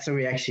days out, so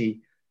we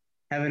actually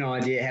have an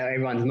idea how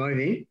everyone's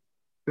moving.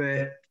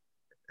 But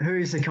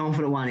who's the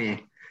confident one here?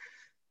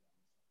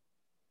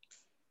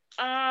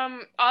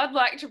 I'd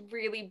like to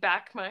really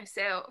back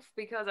myself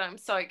because I'm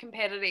so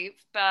competitive,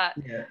 but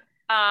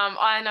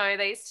I know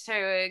these two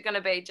are going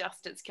to be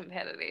just as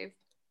competitive.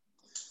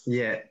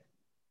 Yeah.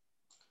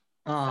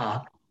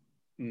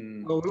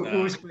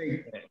 We'll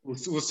speak.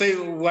 We'll see.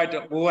 We'll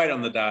wait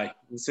on the day.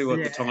 We'll see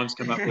what the times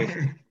come up with,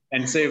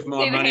 and see if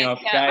my money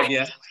I've gave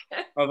you.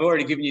 I've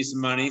already given you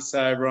some money,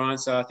 so Ryan.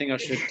 So I think I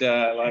should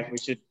we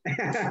should.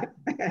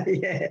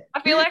 Yeah.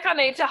 I feel like I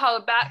need to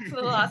hold back for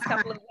the last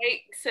couple of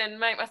weeks and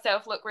make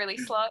myself look really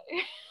slow.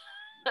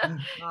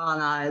 Oh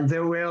no,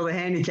 the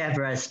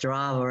handicapper has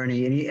Strava and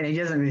he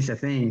doesn't miss a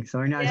thing,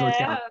 so he knows what's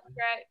going on.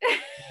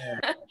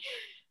 That's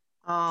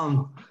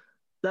great.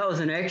 That was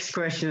the next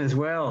question as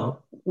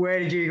well. Where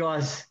did you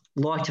guys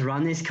like to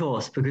run this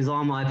course? Because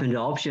I'm open to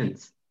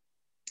options.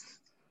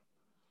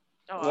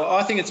 Well,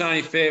 I think it's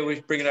only fair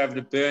we bring it over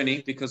to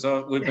Burnie because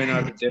we've been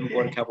over to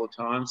Devonport a couple of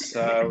times,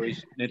 so we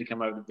need to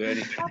come over to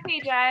Burnie. Happy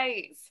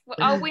days. Well,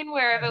 I'll win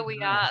wherever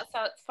we are,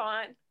 so it's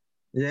fine.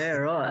 Yeah,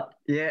 right.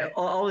 Yeah,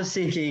 I was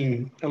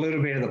thinking a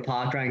little bit of the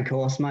park run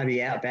course,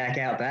 maybe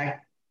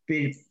outback.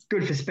 Be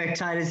good for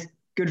spectators,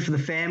 good for the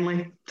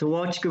family to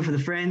watch, good for the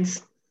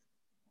friends.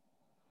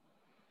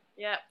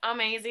 Yeah,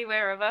 I'm easy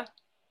wherever.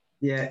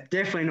 Yeah,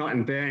 definitely not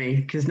in Burnie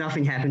because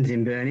nothing happens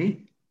in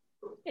Burnie.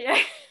 Yeah,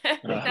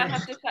 they'll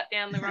have to cut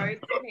down the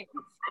road.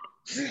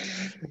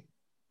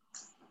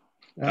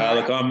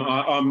 Look,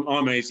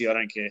 I'm easy. I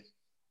don't care.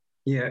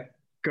 Yeah,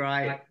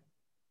 great.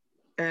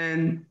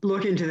 And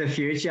look into the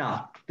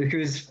future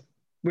because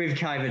with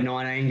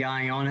COVID-19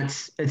 going on,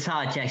 it's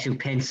hard to actually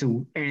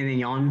pencil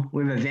anything on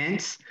with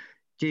events.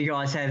 Do you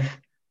guys have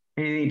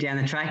anything down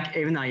the track,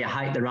 even though you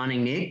hate the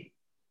running, Nick,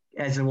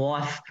 as a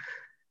wife,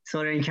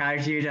 sort of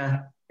encourage you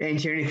to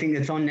enter anything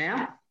that's on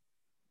now?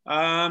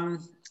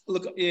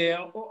 Look, yeah,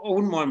 I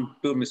wouldn't mind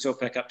building myself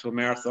back up to a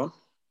marathon.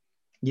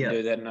 Yeah.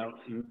 Do that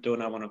and do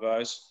another one of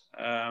those.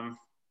 And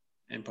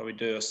probably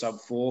do a sub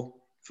 4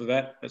 for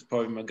that. That's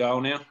probably my goal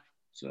now.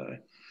 So,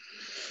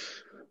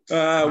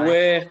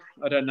 where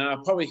I don't know.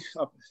 I'd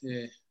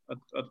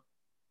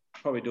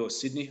probably do a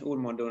Sydney. I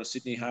wouldn't mind doing a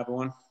Sydney Harbour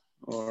one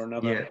or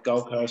another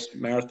Gold Coast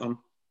marathon,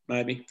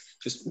 maybe.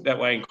 Just that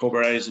way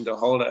incorporate it into a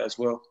holiday as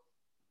well.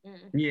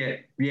 Yeah,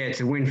 it's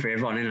a win for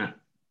everyone, isn't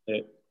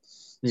it?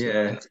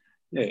 Yeah. So,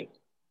 yeah.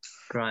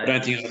 Great. I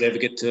don't think I'd ever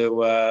get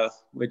to,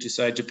 where'd you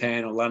say,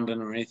 Japan or London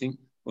or anything,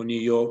 or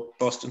New York,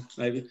 Boston,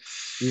 maybe.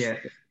 Yeah.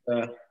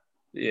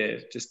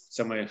 Just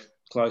somewhere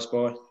close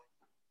by.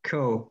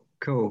 Cool.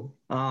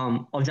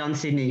 I've done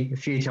Sydney a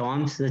few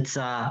times. It's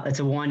a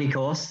windy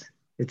course.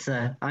 It's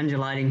a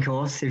undulating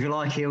course. If you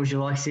like hills,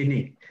 you like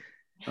Sydney.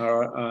 All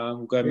right,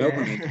 we'll go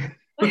Melbourne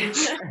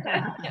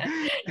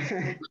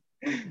then.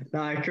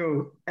 No,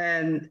 cool.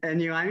 And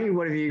you, Amy,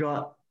 what have you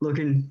got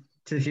looking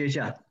to the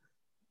future?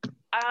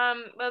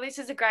 Well, this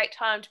is a great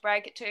time to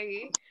break it to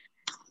you.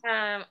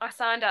 I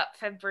signed up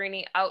for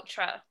Bruni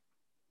Ultra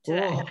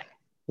today. Oh,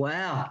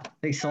 wow.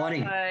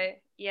 Exciting. So,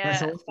 yeah,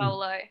 That's awesome.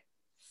 solo.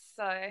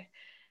 So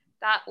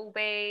that will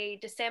be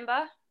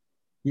December.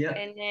 Yeah.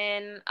 And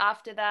then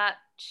after that,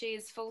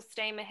 she's full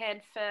steam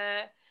ahead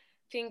for,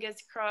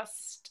 fingers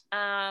crossed,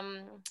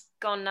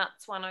 Gone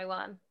Nuts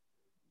 101.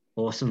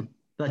 Awesome.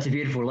 That's a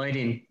beautiful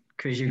lead-in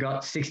because you've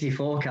got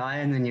 64K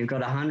and then you've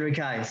got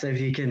 100K. So if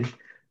you can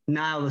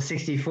nail the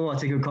 64,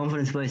 it's a good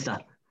confidence booster.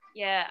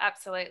 Yeah,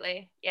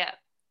 absolutely. Yeah,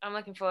 I'm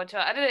looking forward to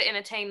it. I did it in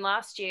a team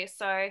last year,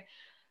 so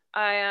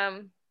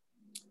I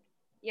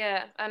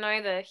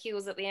know the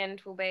hills at the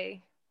end will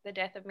be the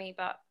death of me,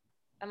 but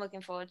I'm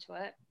looking forward to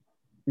it.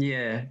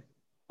 Yeah,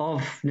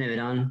 I've never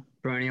done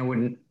Bruni. I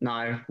wouldn't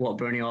know what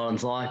Bruni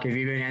Island's like. Have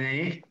you been down there,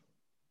 Nick?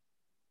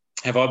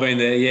 Have I been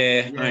there?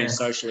 Yeah. Only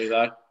socially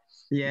though.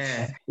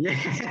 Yeah.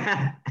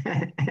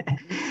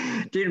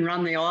 Didn't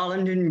run the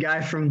island, didn't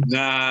go from...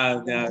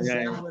 No.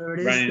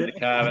 Running in the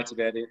car, that's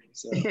about it.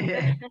 So.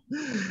 Yeah.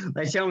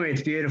 They tell me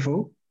it's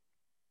beautiful.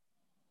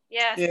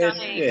 Yeah,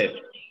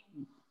 stunning.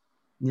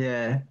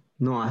 Yeah,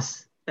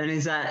 nice. And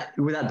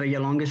would that be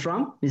your longest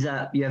run? Is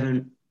that, you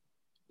haven't...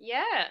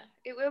 Yeah,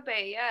 it will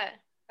be, yeah.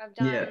 I've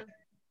done,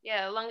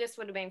 longest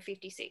would have been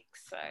 56,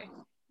 so.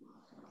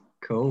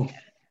 Cool.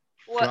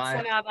 What's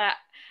another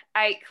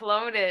 8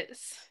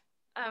 kilometres?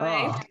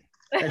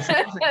 That's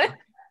nothing.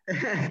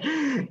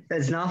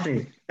 That's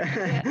nothing.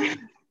 Yeah.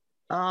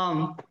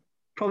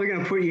 Probably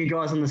going to put you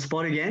guys on the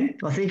spot again.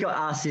 I think I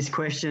asked this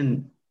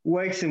question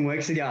weeks and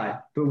weeks ago,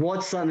 but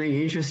what's something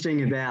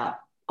interesting about,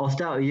 I'll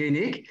start with you,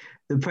 Nick,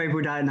 that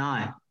people don't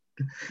know?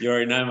 You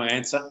already know my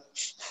answer.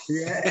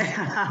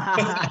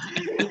 Yeah.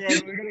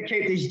 We're going to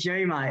keep this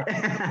G, mate.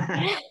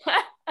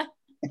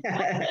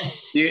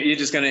 You're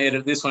just going to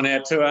edit this one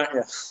out too, aren't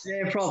you?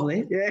 Yeah,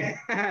 probably.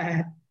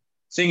 Yeah.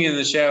 Singing in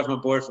the shower with my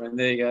boyfriend.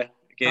 There you go.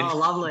 Again. Oh,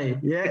 lovely.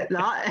 Yeah.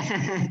 No.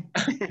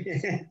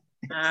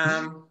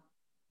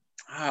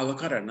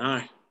 Look, I don't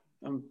know.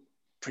 I'm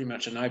pretty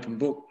much an open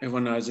book.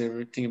 Everyone knows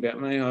everything about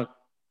me.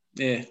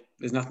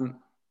 There's nothing.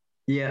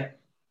 Yeah.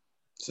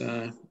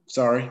 So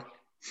sorry.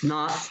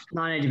 No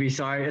need to be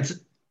sorry.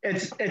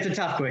 It's a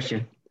tough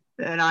question.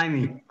 And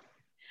Amy.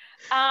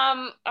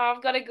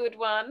 I've got a good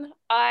one.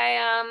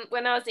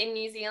 When I was in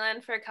New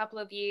Zealand for a couple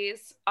of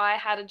years, I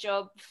had a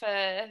job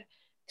for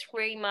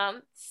 3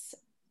 months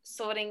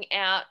sorting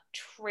out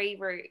tree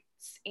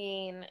roots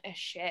in a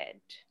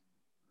shed.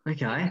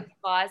 Okay.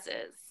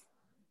 Visors.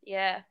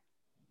 Yeah.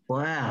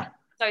 Wow.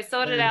 So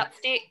sorted out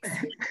sticks.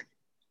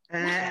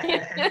 How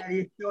do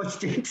you sort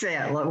sticks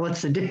out? Like,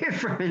 what's the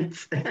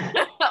difference?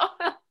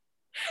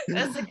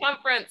 The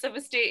circumference of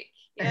a stick.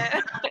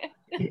 Yeah.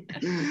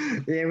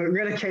 Yeah, we're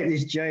going to keep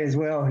this G as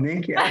well,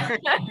 Nick. Yeah.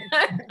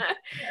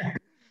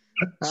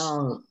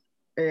 Cool.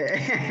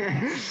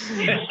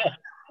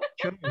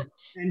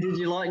 And did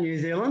you like New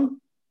Zealand?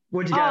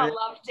 What'd you go? I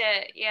loved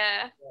it.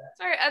 Yeah.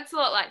 So it's a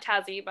lot like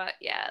Tassie, but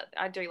yeah,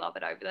 I do love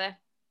it over there.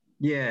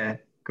 Yeah,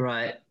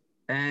 great.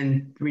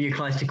 And were you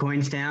close to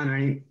Queenstown or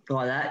anything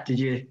like that? Did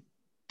you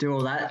do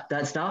all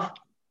that stuff?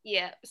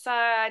 Yeah, so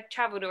I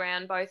travelled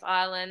around both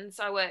islands.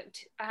 I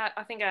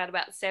think I had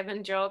about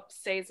 7 jobs,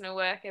 seasonal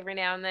work every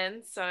now and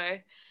then. So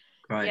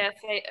Great. yeah,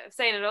 I've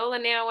seen it all,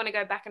 and now I want to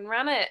go back and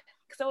run it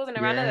because I wasn't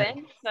a runner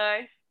then. So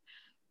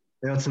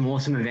They got some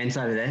awesome events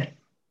over there.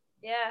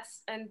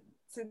 yes, and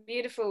some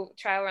beautiful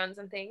trail runs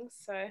and things.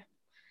 So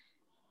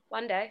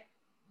one day.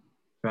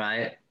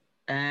 Right.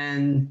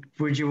 And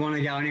would you want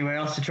to go anywhere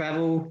else to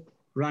travel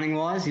running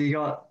wise? You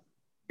got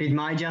big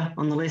major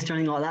on the list or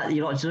anything like that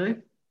you like to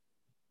do?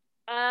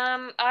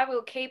 I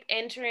will keep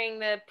entering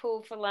the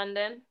pool for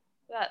London.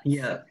 That's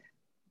Yeah.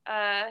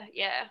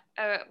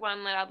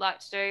 one that I'd like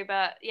to do.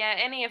 But yeah,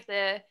 any of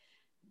the,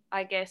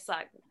 I guess,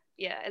 like,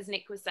 yeah, as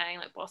Nick was saying,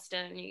 like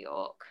Boston and New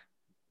York,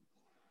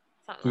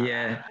 something like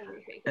Yeah.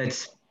 that.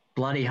 It's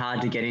bloody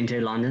hard to get into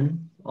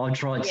London. I've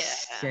tried Yeah.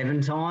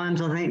 7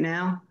 times, I think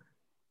now.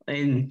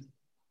 And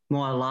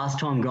my last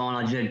time gone,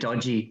 I did a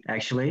dodgy,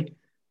 actually.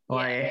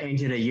 I Yeah.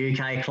 entered a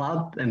UK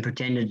club and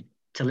pretended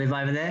to live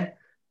over there.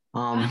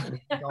 So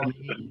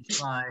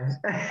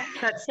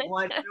that's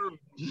quite good.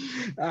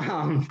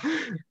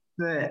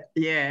 But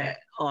yeah,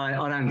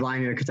 I don't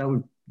blame you because that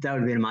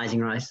would be an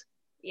amazing race.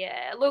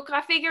 Yeah. Look,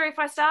 I figure if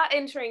I start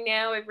entering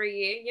now every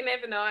year, you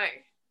never know.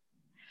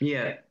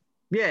 Yeah.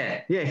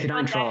 If you don't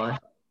One day. try,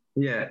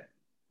 yeah,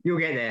 you'll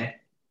get there.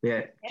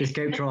 Yeah, just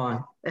keep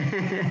trying.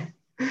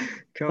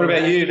 Cool. What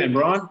about you then,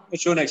 Brian?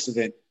 What's your next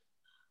event?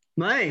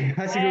 Me?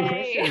 That's a good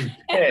question.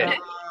 Yeah,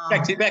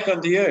 back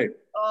onto you.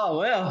 Oh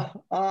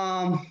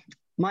well,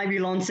 maybe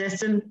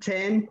Launceston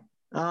 10.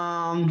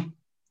 I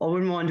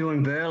wouldn't mind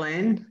doing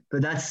Berlin,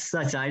 but that's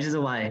ages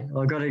away.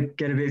 I've got to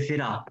get a bit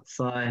fitter.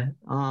 So,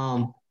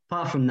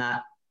 apart from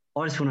that,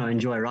 I just want to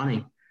enjoy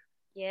running.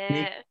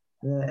 Yeah.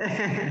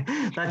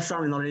 Yeah. That's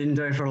something that I didn't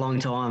do for a long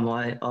time.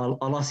 I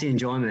lost the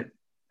enjoyment.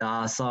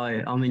 So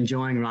I'm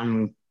enjoying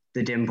running with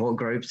the Devonport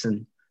groups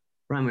and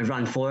we've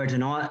run for it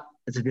tonight.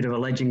 It's a bit of a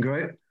legend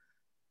group.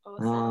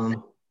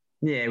 Awesome.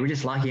 Yeah, we're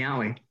just lucky, aren't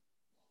we?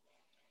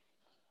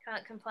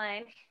 Can't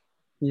complain.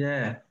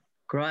 Yeah,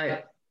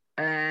 great.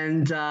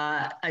 And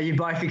are you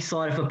both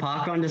excited for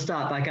Parkrun to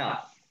start back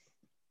up?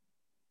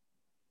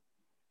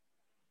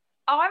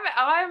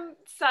 I'm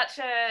such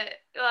a,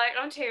 like,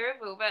 I'm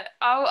terrible, but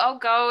I'll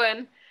go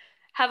and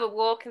have a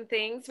walk and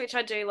things, which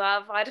I do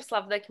love. I just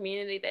love the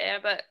community there,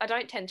 but I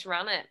don't tend to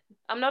run it.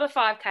 I'm not a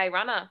 5K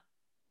runner,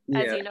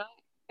 as you know.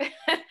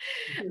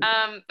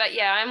 But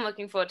yeah, I'm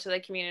looking forward to the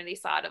community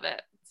side of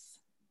it. It's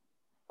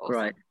awesome.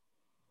 Great.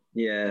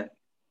 Yeah.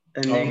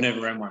 And I've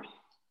never ran one.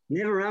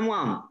 Never ran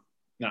one?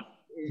 No.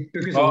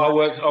 Because I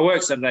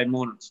work Saturday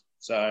mornings,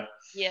 so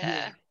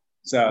yeah.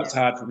 So it's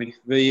hard for me.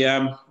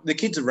 The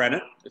kids have ran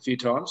it a few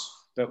times,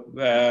 but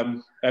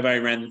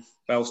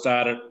they'll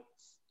start it.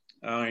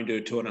 I only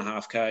do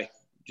 2.5K.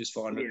 Just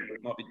find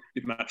it might be a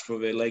bit much for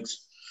their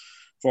legs.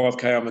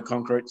 5K on the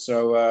concrete,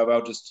 so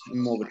they'll just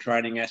more of a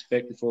training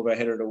aspect before they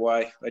headed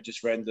away. They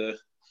just ran the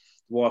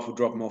wife will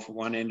drop them off at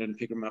one end and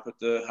pick them up at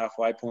the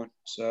halfway point.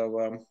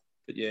 So,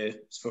 but yeah,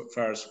 as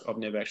far as I've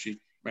never actually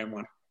ran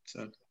one.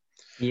 So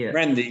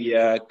ran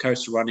the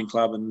Coastal Running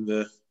Club and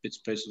the bits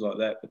and pieces like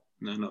that, but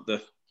no, not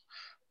the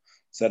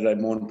Saturday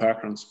morning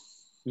parkruns.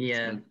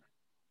 Yeah. So,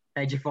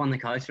 how'd you find the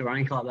Coastal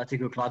Running Club? That's a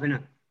good club, isn't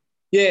it?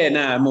 Yeah,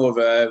 no, more of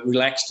a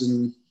relaxed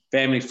and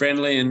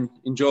family-friendly and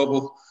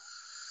enjoyable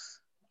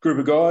group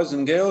of guys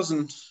and girls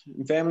and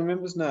family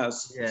members. No,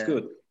 it's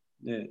good.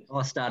 Yeah.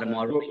 I started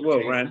my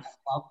well run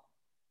club.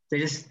 They're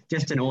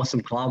just an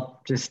awesome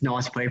club, just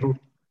nice people.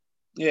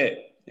 Yeah.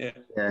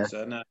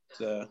 So no,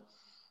 it's a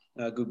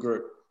good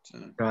group.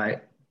 So. Right.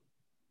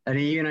 And are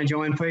you going to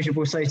join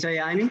Pushable CT,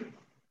 Amy?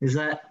 Is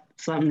that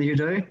something that you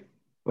do,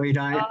 or you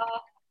don't?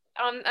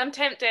 I'm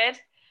tempted.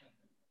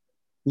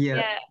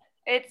 Yeah.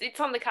 It's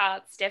on the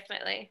cards,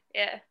 definitely.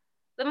 Yeah.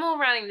 The more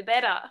running, the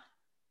better.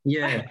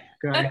 Yeah,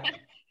 great.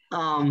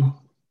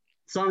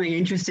 Something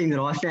interesting that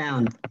I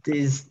found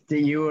is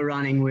that you were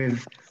running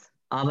with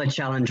other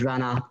challenge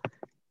runner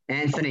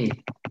Anthony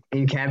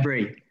in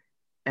Cadbury,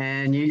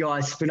 and you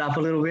guys split up a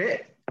little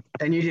bit,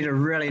 and you did a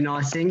really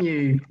nice thing.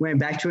 You went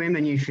back to him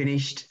and you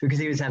finished because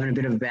he was having a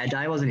bit of a bad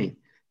day, wasn't he?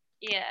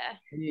 Yeah.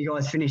 And you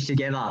guys finished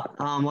together.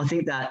 I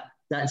think that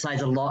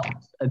says a lot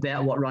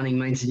about what running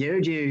means to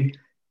you. Do you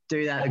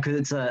do that because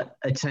it's a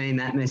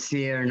team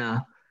atmosphere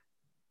and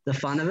the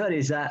fun of it?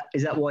 Is that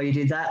why you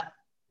did that?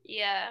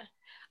 Yeah.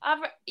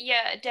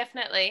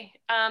 Definitely.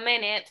 Me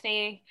and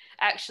Anthony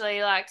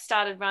actually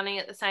started running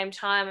at the same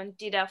time and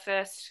did our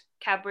first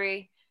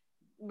Cadbury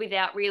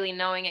without really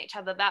knowing each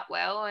other that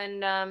well.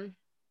 And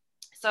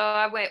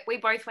so we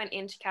both went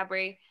into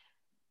Cadbury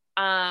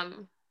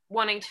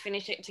wanting to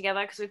finish it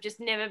together because we've just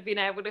never been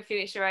able to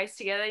finish a race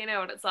together. You know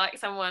what it's like?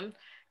 Someone,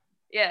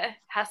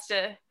 has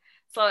to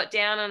slow it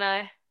down, and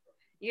I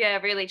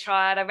really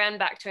tried. I ran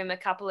back to him a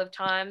couple of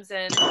times,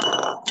 and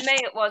for me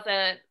it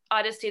wasn't,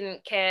 I just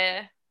didn't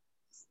care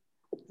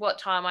what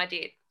time I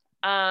did.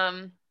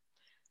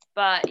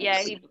 But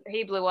yeah,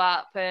 he blew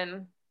up,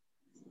 and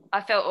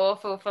I felt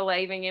awful for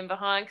leaving him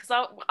behind because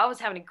I was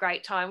having a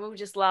great time. We were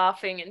just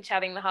laughing and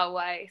chatting the whole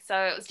way. So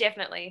it was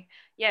definitely,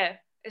 yeah,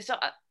 it's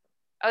not,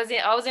 I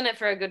was in it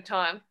for a good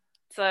time.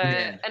 So,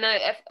 Yeah. and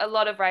a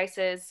lot of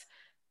races,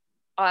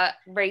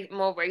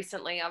 more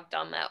recently I've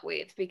done that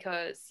with,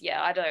 because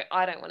yeah, I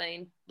don't want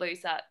to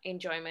lose that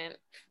enjoyment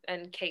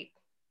and keep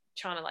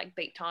trying to like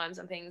beat times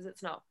and things.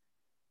 It's not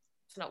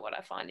what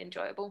I find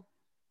enjoyable.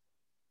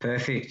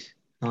 Perfect.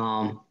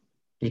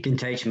 You can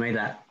teach me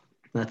that.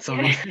 That's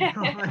something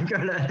I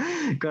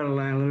gotta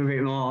learn a little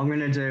bit more. I'm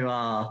gonna do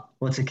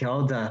what's it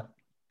called, that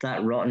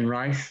rotten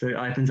race that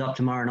opens up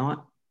tomorrow night.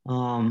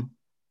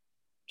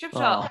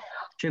 Triple top.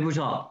 Triple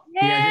top.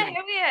 Yeah,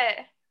 hell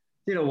yeah.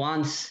 Did it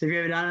once. Have you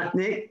ever done it,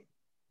 Nick?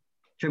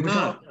 Triple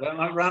top. I don't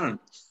like running.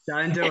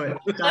 Don't do it.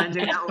 Don't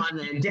do that one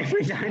then.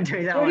 Definitely don't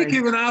do that Why one. do you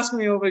keep on asking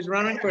me all these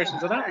running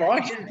questions? I don't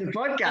like it. It's a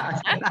podcast.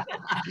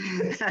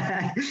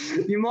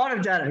 You might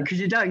have done it because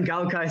you've done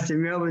Gold Coast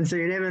in Melbourne, so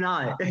you never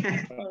know.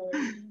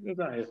 It's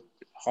a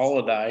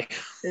holiday.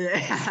 Yeah.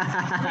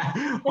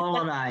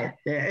 Holiday.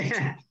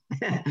 Yeah.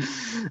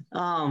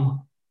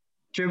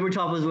 Triple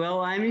top as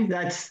well, Amy. You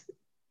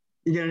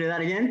gonna do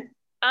that again?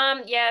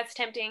 Yeah, it's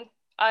tempting.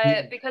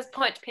 Because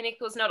Point to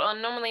Pinnacle's not on.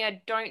 Normally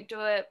I don't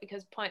do it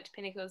because Point to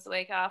Pinnacle's the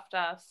week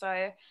after.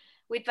 So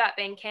with that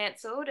being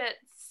cancelled,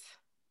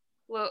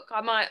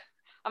 I might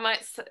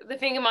the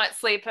finger might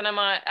slip and I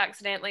might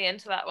accidentally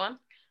enter that one.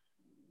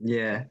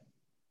 Yeah.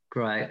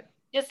 Great.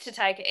 Just to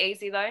take it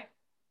easy though.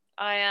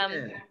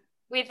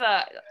 With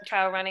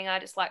trail running, I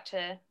just like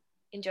to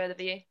enjoy the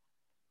view.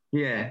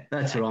 Yeah,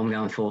 that's what I'm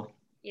going for.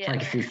 Yeah.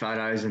 Take a few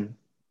photos and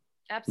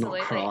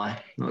absolutely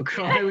not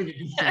cry with the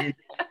descent.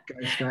 Go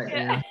straight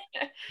down.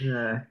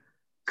 Yeah.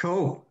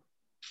 Cool.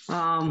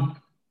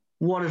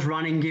 What has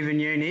running given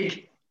you,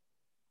 Nick?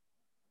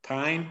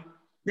 Pain.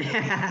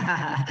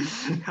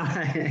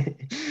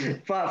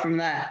 Apart from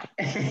that.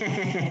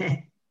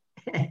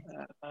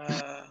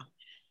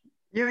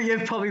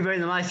 You've probably been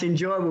the most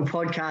enjoyable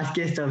podcast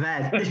guest I've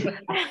had. Really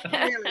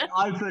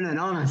open and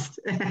honest.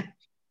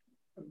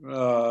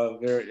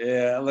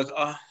 Look,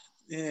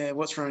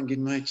 what's wrong with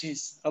me?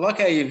 Jeez. I like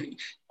how you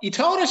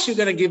told us you're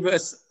going to give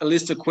us a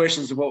list of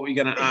questions of what we're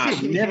going to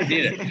ask. You never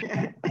did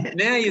it.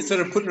 Now you're sort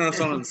of putting us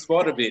on the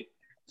spot a bit.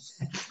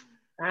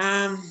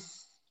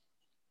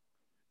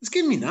 It's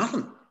giving me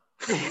nothing.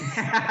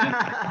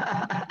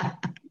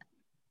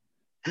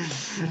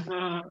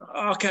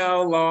 Okay,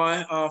 I'll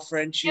lie. Oh,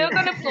 friendship. You're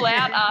going to pull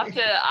out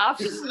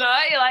after snow.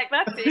 You're like,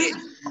 that's it.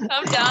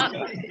 I'm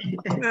done.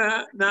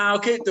 No, I'll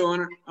keep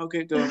doing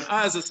it.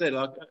 As I said,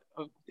 I'm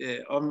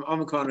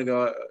the kind of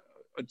guy.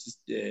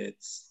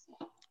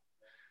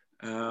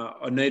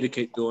 I need to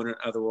keep doing it.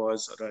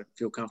 Otherwise, I don't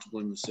feel comfortable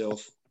in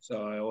myself.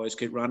 So I always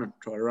keep running.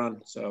 Try to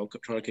run. So I'll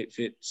try to keep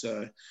fit.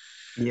 So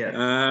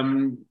yeah.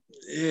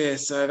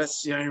 So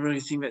that's the only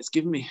really thing that's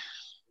given me.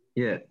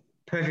 Yeah.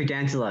 Perfect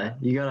answer though.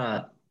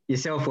 Your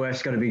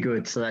self-worth's got to be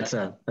good. So that's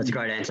a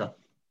great answer.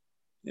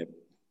 Yep.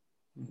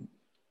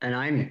 And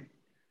Amy?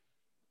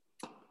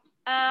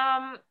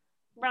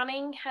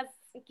 Running has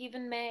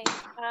given me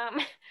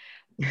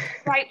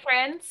great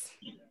friends.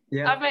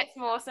 Yeah. I've met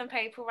some awesome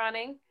people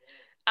running.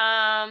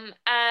 And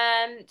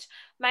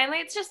mainly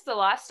it's just the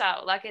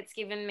lifestyle. Like, it's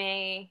given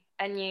me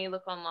a new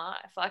look on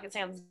life. Like, it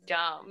sounds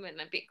dumb and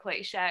a bit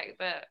cliche,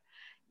 but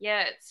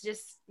yeah, it's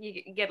just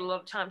you get a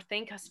lot of time to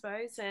think, I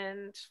suppose.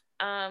 And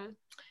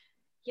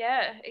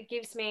it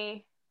gives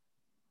me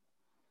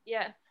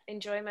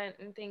enjoyment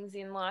and things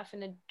in life,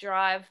 and a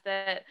drive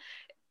that,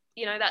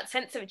 that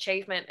sense of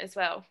achievement as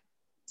well,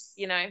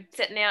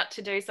 setting out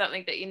to do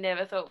something that you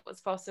never thought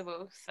was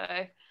possible.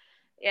 So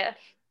yeah.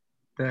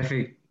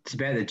 Perfect. It's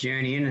about the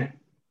journey, isn't it?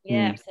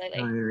 Yeah,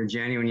 absolutely. The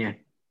journey when you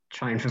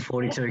train for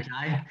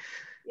 42K.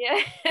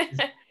 Yeah.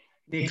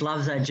 Nick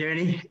loves that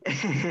journey.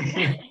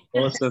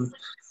 Awesome.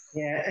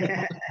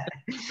 Yeah.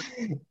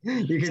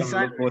 You can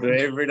say look forward to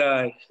every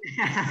day.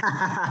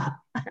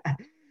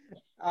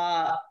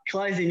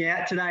 Closing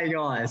out today,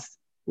 guys.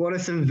 What are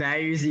some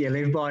values that you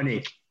live by,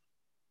 Nick?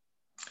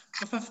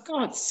 Oh, for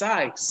God's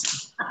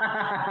sakes.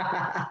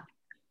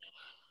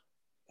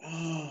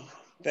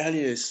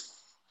 Values.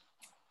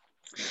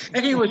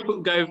 I think we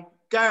put go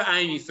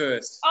Amy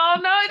first. Oh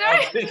no,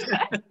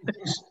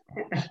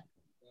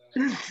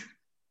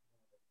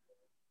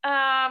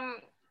 no.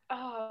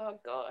 Oh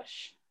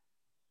gosh.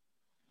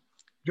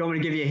 Do you want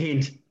me to give you a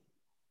hint?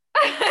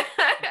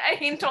 A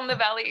hint on the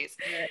values.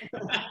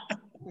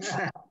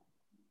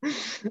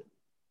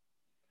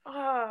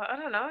 I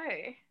don't know.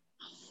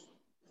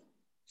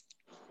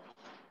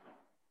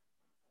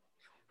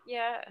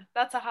 Yeah,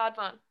 that's a hard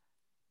one.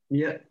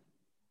 Yeah.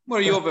 What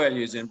are your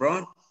values then,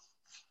 Brian?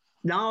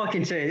 No, I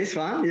can tell you this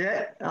one.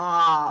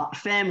 Yeah.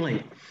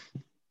 Family.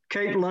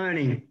 Keep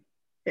learning.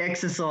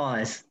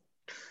 Exercise.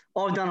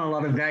 I've done a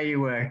lot of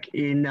value work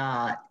in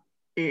my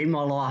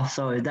life,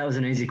 so that was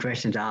an easy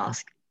question to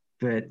ask.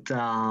 But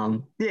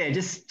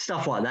just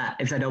stuff like that,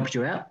 if that helps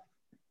you out.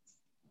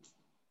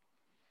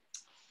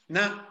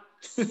 No.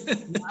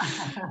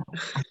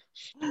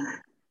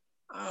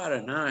 I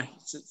don't know.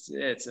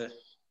 It's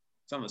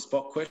It's on the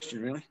spot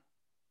question, really.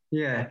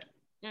 Yeah.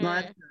 No,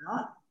 that's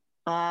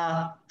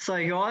enough.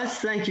 So guys,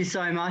 thank you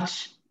so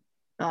much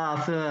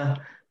for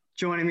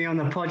joining me on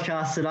the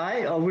podcast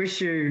today. I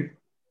wish you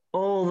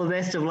all the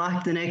best of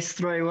luck the next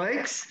 3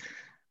 weeks.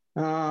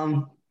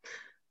 For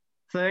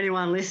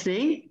anyone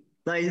listening,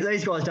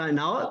 these guys don't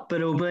know it, but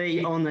it'll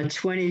be on the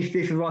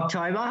 25th of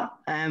October,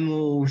 and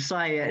we'll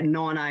say at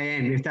 9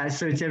 a.m. if that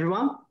suits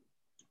everyone.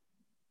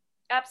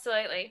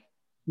 Absolutely.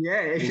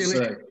 Yeah, if you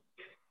listen to the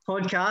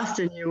podcast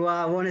and you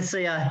want to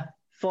see a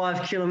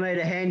 5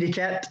 kilometre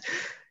handicapped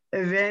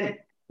event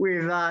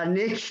with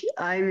Nick,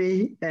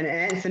 Amy, and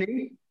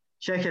Anthony,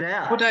 check it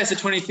out. What day is the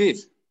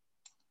 25th?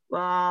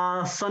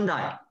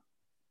 Sunday.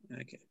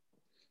 Okay.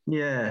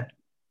 Yeah.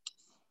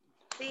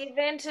 The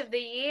event of the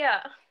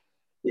year.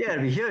 Yeah,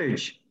 it'd be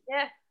huge.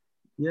 Yeah.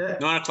 Yeah.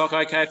 9 o'clock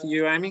okay for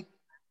you, Amy?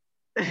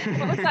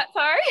 What was that,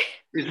 sorry?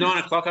 Is 9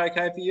 o'clock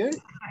okay for you?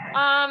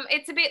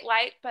 It's a bit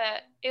late,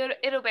 but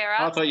it'll be all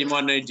right. I thought you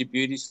might need your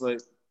beauty sleep.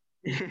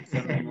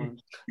 Saturday morning.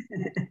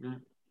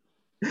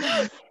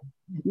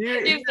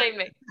 You've seen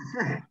me.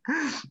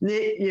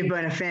 Nick, you've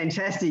been a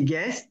fantastic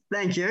guest.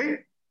 Thank you.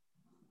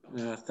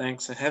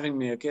 Thanks for having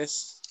me, I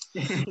guess.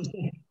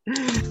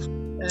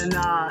 And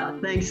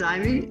thanks,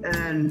 Amy.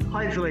 And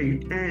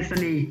hopefully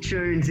Anthony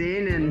tunes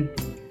in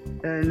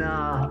and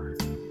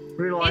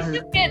realises.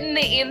 He's just getting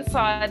the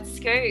inside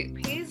scoop.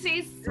 He's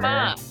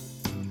smart.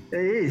 He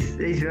is.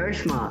 He's very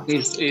smart.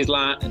 He's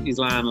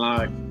lying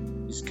low.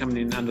 He's coming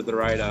in under the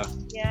radar.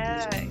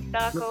 Yeah,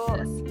 dark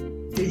horse.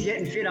 He's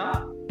getting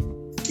fitter.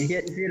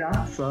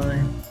 So,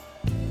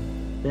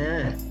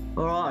 yeah.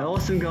 All right,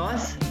 awesome,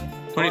 guys.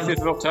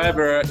 25th of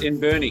October in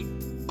Burnie.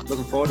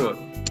 Looking forward to it.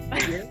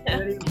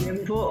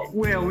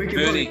 Well, we could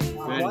Burnie.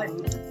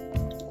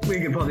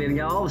 probably even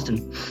go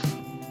Alston.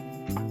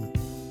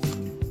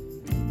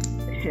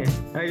 Okay,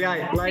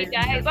 Happy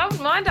days. I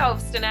wouldn't mind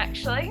Alston,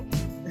 actually.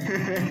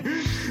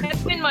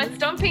 It's been my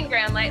stomping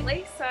ground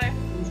lately, so.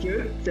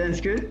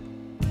 Sounds good.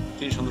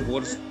 Finish on the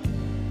waters.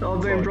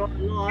 I've been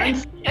Brian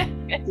Lyons.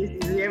 This is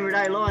the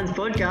Everyday Lions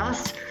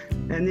podcast,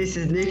 and this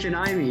is Nick and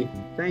Amy.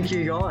 Thank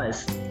you,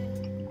 guys.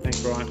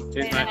 Thanks, Brian.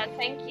 Cheers, Yeah, mate.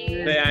 thank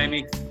you. See ya,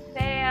 Amy. See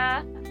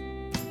ya.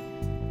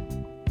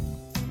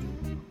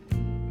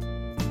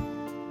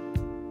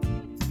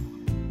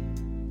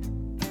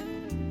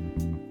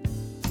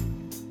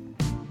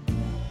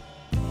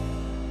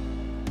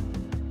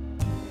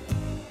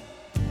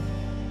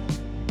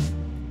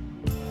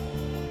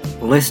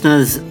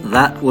 Listeners,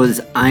 that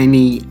was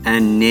Amy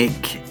and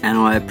Nick, and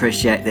I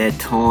appreciate their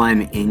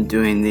time in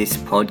doing this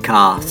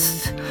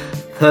podcast.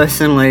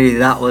 Personally,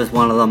 that was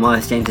one of the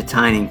most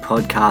entertaining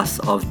podcasts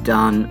I've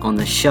done on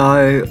the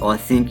show. I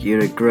think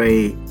you'd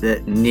agree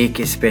that Nick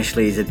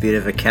especially is a bit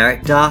of a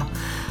character.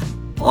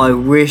 I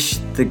wish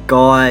the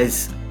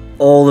guys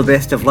all the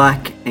best of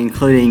luck,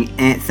 including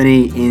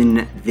Anthony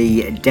in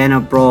the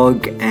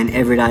Dannebrog and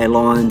Everyday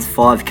Lions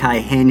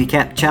 5K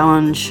Handicap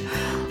Challenge.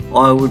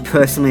 I would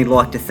personally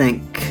like to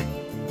thank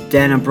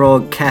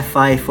Dannebrog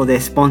Cafe for their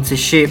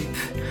sponsorship,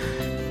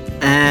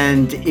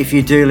 and if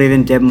you do live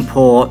in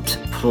Devonport,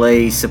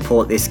 please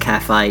support this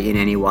cafe in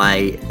any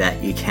way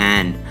that you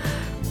can.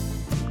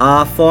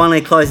 Finally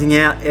closing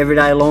out,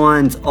 Everyday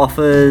Lions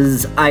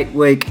offers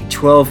 8-week,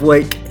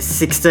 12-week,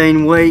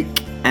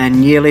 16-week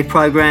and yearly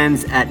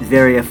programs at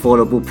very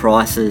affordable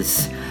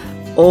prices.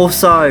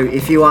 Also,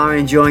 if you are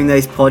enjoying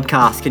these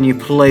podcasts, can you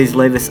please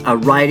leave us a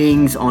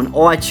ratings on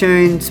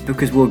iTunes,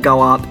 because we'll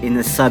go up in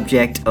the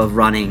subject of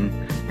running.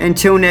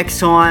 Until next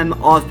time,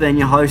 I've been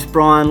your host,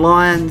 Brian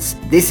Lyons.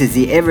 This is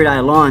the Everyday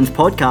Lions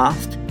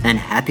podcast, and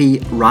happy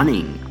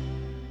running.